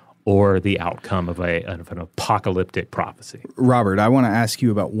movie or the outcome of an apocalyptic prophecy. Robert, I want to ask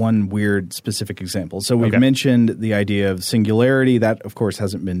you about one weird specific example. So we've mentioned the idea of singularity. That, of course,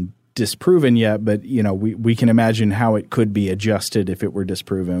 hasn't been disproven yet, but we can imagine how it could be adjusted if it were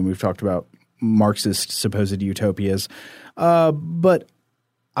disproven. We've talked about Marxist supposed utopias. But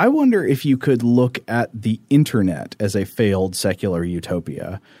I wonder if you could look at the internet as a failed secular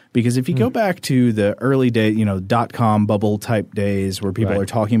utopia. Because if you go back to the early days, dot-com bubble type days where people are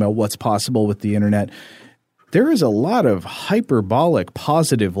talking about what's possible with the internet, there is a lot of hyperbolic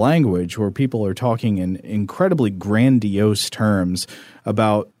positive language where people are talking in incredibly grandiose terms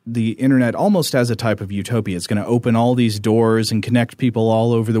about the internet almost as a type of utopia. It's going to open all these doors and connect people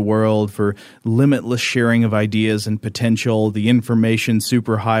all over the world for limitless sharing of ideas and potential, the information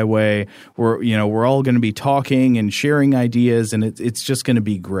superhighway where, we're all going to be talking and sharing ideas, and it's just going to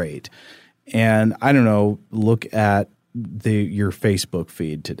be great. And I don't know, look at your Facebook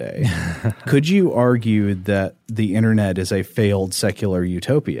feed today. Could you argue that the internet is a failed secular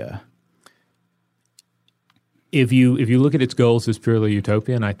utopia? If you look at its goals as purely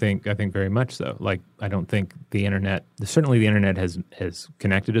utopian, I think very much so. Like, I don't think the internet has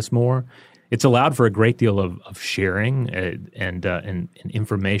connected us more. It's allowed for a great deal of sharing and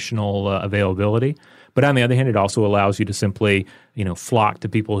informational availability. But on the other hand, it also allows you to simply, flock to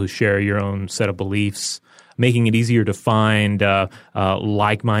people who share your own set of beliefs, making it easier to find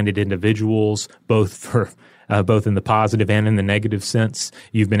like-minded individuals, both in the positive and in the negative sense.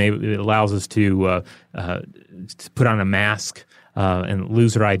 It allows us to put on a mask and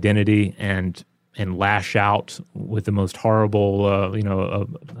lose our identity and lash out with the most horrible, in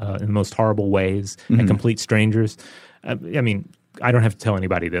the most horrible ways at complete strangers. I mean, I don't have to tell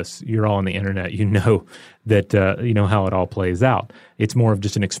anybody this. You're all on the internet. You know that how it all plays out. It's more of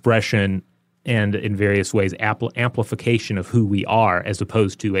just an expression and in various ways amplification of who we are as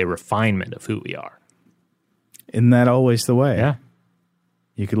opposed to a refinement of who we are. Isn't that always the way? Yeah.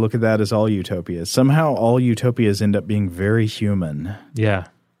 You could look at that as all utopias. Somehow all utopias end up being very human. Yeah.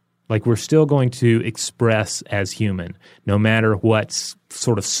 Like, we're still going to express as human, no matter what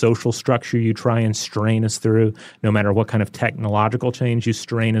sort of social structure you try and strain us through, no matter what kind of technological change you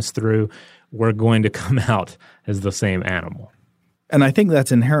strain us through, we're going to come out as the same animal. And I think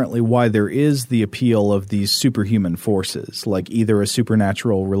that's inherently why there is the appeal of these superhuman forces, like either a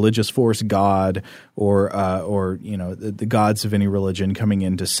supernatural religious force, God, or the gods of any religion coming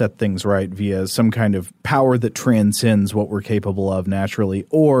in to set things right via some kind of power that transcends what we're capable of naturally,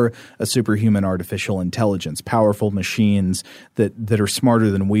 or a superhuman artificial intelligence, powerful machines that are smarter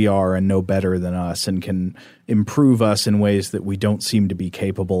than we are and know better than us and can improve us in ways that we don't seem to be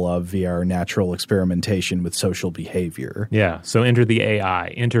capable of via our natural experimentation with social behavior. Yeah. So enter the AI,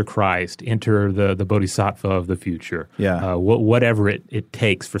 enter Christ, enter the Bodhisattva of the future. Yeah. Whatever it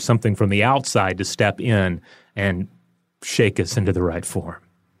takes for something from the outside to step in and shake us into the right form.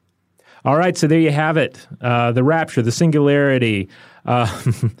 All right. So there you have it. The rapture, the singularity,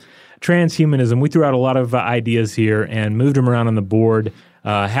 transhumanism. We threw out a lot of ideas here and moved them around on the board,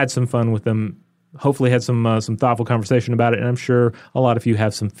 had some fun with them. Hopefully had some thoughtful conversation about it, and I'm sure a lot of you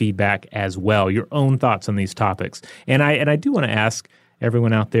have some feedback as well, your own thoughts on these topics. And I do want to ask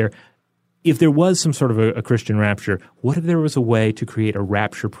everyone out there, if there was some sort of a Christian rapture, what if there was a way to create a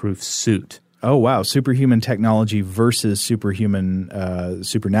rapture-proof suit? Oh, wow. Superhuman technology versus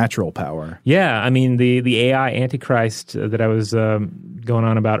supernatural power. Yeah. I mean, the AI Antichrist that I was going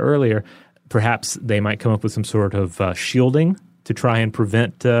on about earlier, perhaps they might come up with some sort of shielding to try and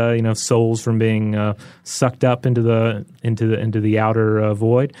prevent souls from being sucked up into the outer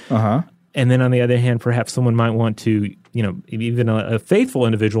void. Uh-huh. And then on the other hand, perhaps someone might want to, even a faithful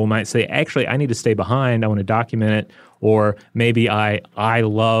individual might say, actually, I need to stay behind. I want to document it. Or maybe I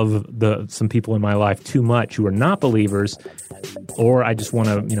love some people in my life too much who are not believers, or I just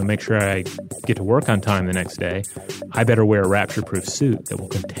want to make sure I get to work on time the next day. I better wear a rapture-proof suit that will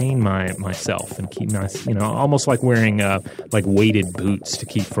contain myself and keep my almost like wearing like weighted boots to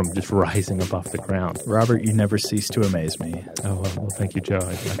keep from just rising above the ground. Robert, you never cease to amaze me. Oh well, thank you, Joe.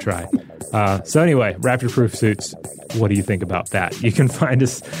 I try. So anyway, rapture-proof suits. What do you think about that? You can find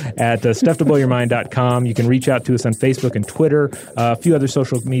us at stufftoblowyourmind.com. You can reach out to us on Facebook and Twitter, a few other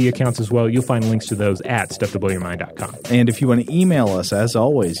social media accounts as well. You'll find links to those at stufftoblowyourmind.com. And if you want to email us, as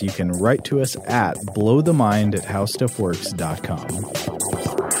always, you can write to us at blowthemind@howstuffworks.com.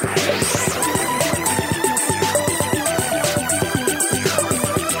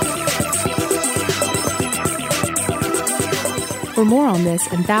 For more on this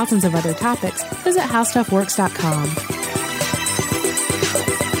and thousands of other topics, visit howstuffworks.com.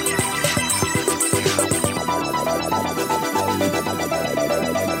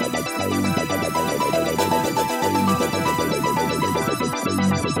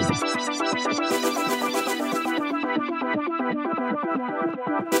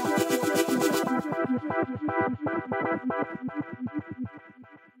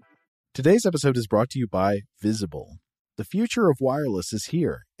 Today's episode is brought to you by Visible. The future of wireless is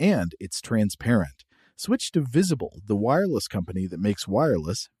here, and it's transparent. Switch to Visible, the wireless company that makes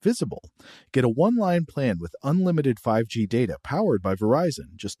wireless visible. Get a one-line plan with unlimited 5G data powered by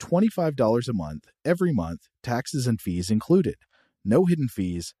Verizon, just $25 a month, every month, taxes and fees included. No hidden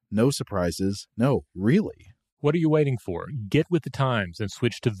fees, no surprises, no, really. What are you waiting for? Get with the times and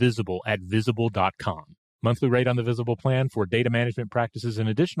switch to Visible at Visible.com. Monthly rate on the Visible plan for data management practices and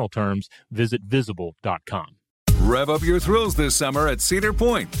additional terms, visit Visible.com. Rev up your thrills this summer at Cedar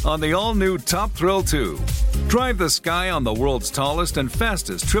Point on the all-new Top Thrill 2. Drive the sky on the world's tallest and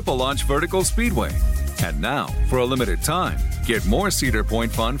fastest triple-launch vertical speedway. And now, for a limited time, get more Cedar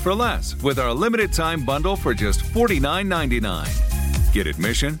Point fun for less with our limited-time bundle for just $49.99. Get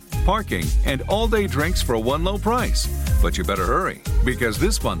admission, parking, and all-day drinks for one low price. But you better hurry, because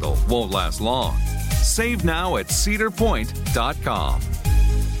this bundle won't last long. Save now at cedarpoint.com.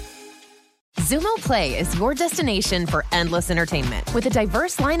 Xumo Play is your destination for endless entertainment. With a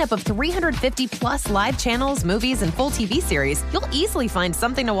diverse lineup of 350-plus live channels, movies, and full TV series, you'll easily find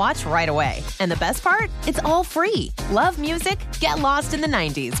something to watch right away. And the best part? It's all free. Love music? Get lost in the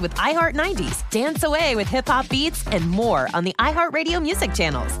 90s with iHeart 90s, dance away with hip-hop beats, and more on the iHeartRadio music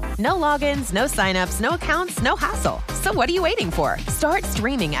channels. No logins, no signups, no accounts, no hassle. So what are you waiting for? Start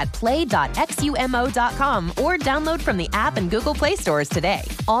streaming at play.xumo.com or download from the app and Google Play stores today.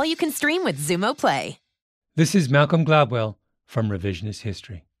 All you can stream with Xumo Play. This is Malcolm Gladwell from Revisionist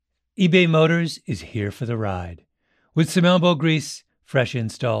History. eBay Motors is here for the ride. With some elbow grease, fresh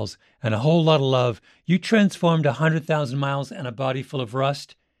installs, and a whole lot of love, you transformed 100,000 miles and a body full of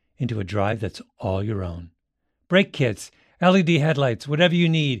rust into a drive that's all your own. Brake kits, LED headlights, whatever you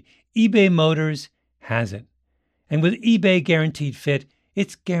need, eBay Motors has it. And with eBay Guaranteed Fit,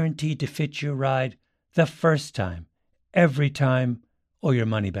 it's guaranteed to fit your ride the first time, every time, or your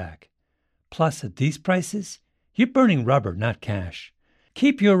money back. Plus, at these prices, you're burning rubber, not cash.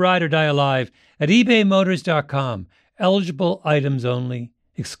 Keep your ride or die alive at ebaymotors.com Eligible items only.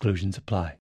 Exclusions apply.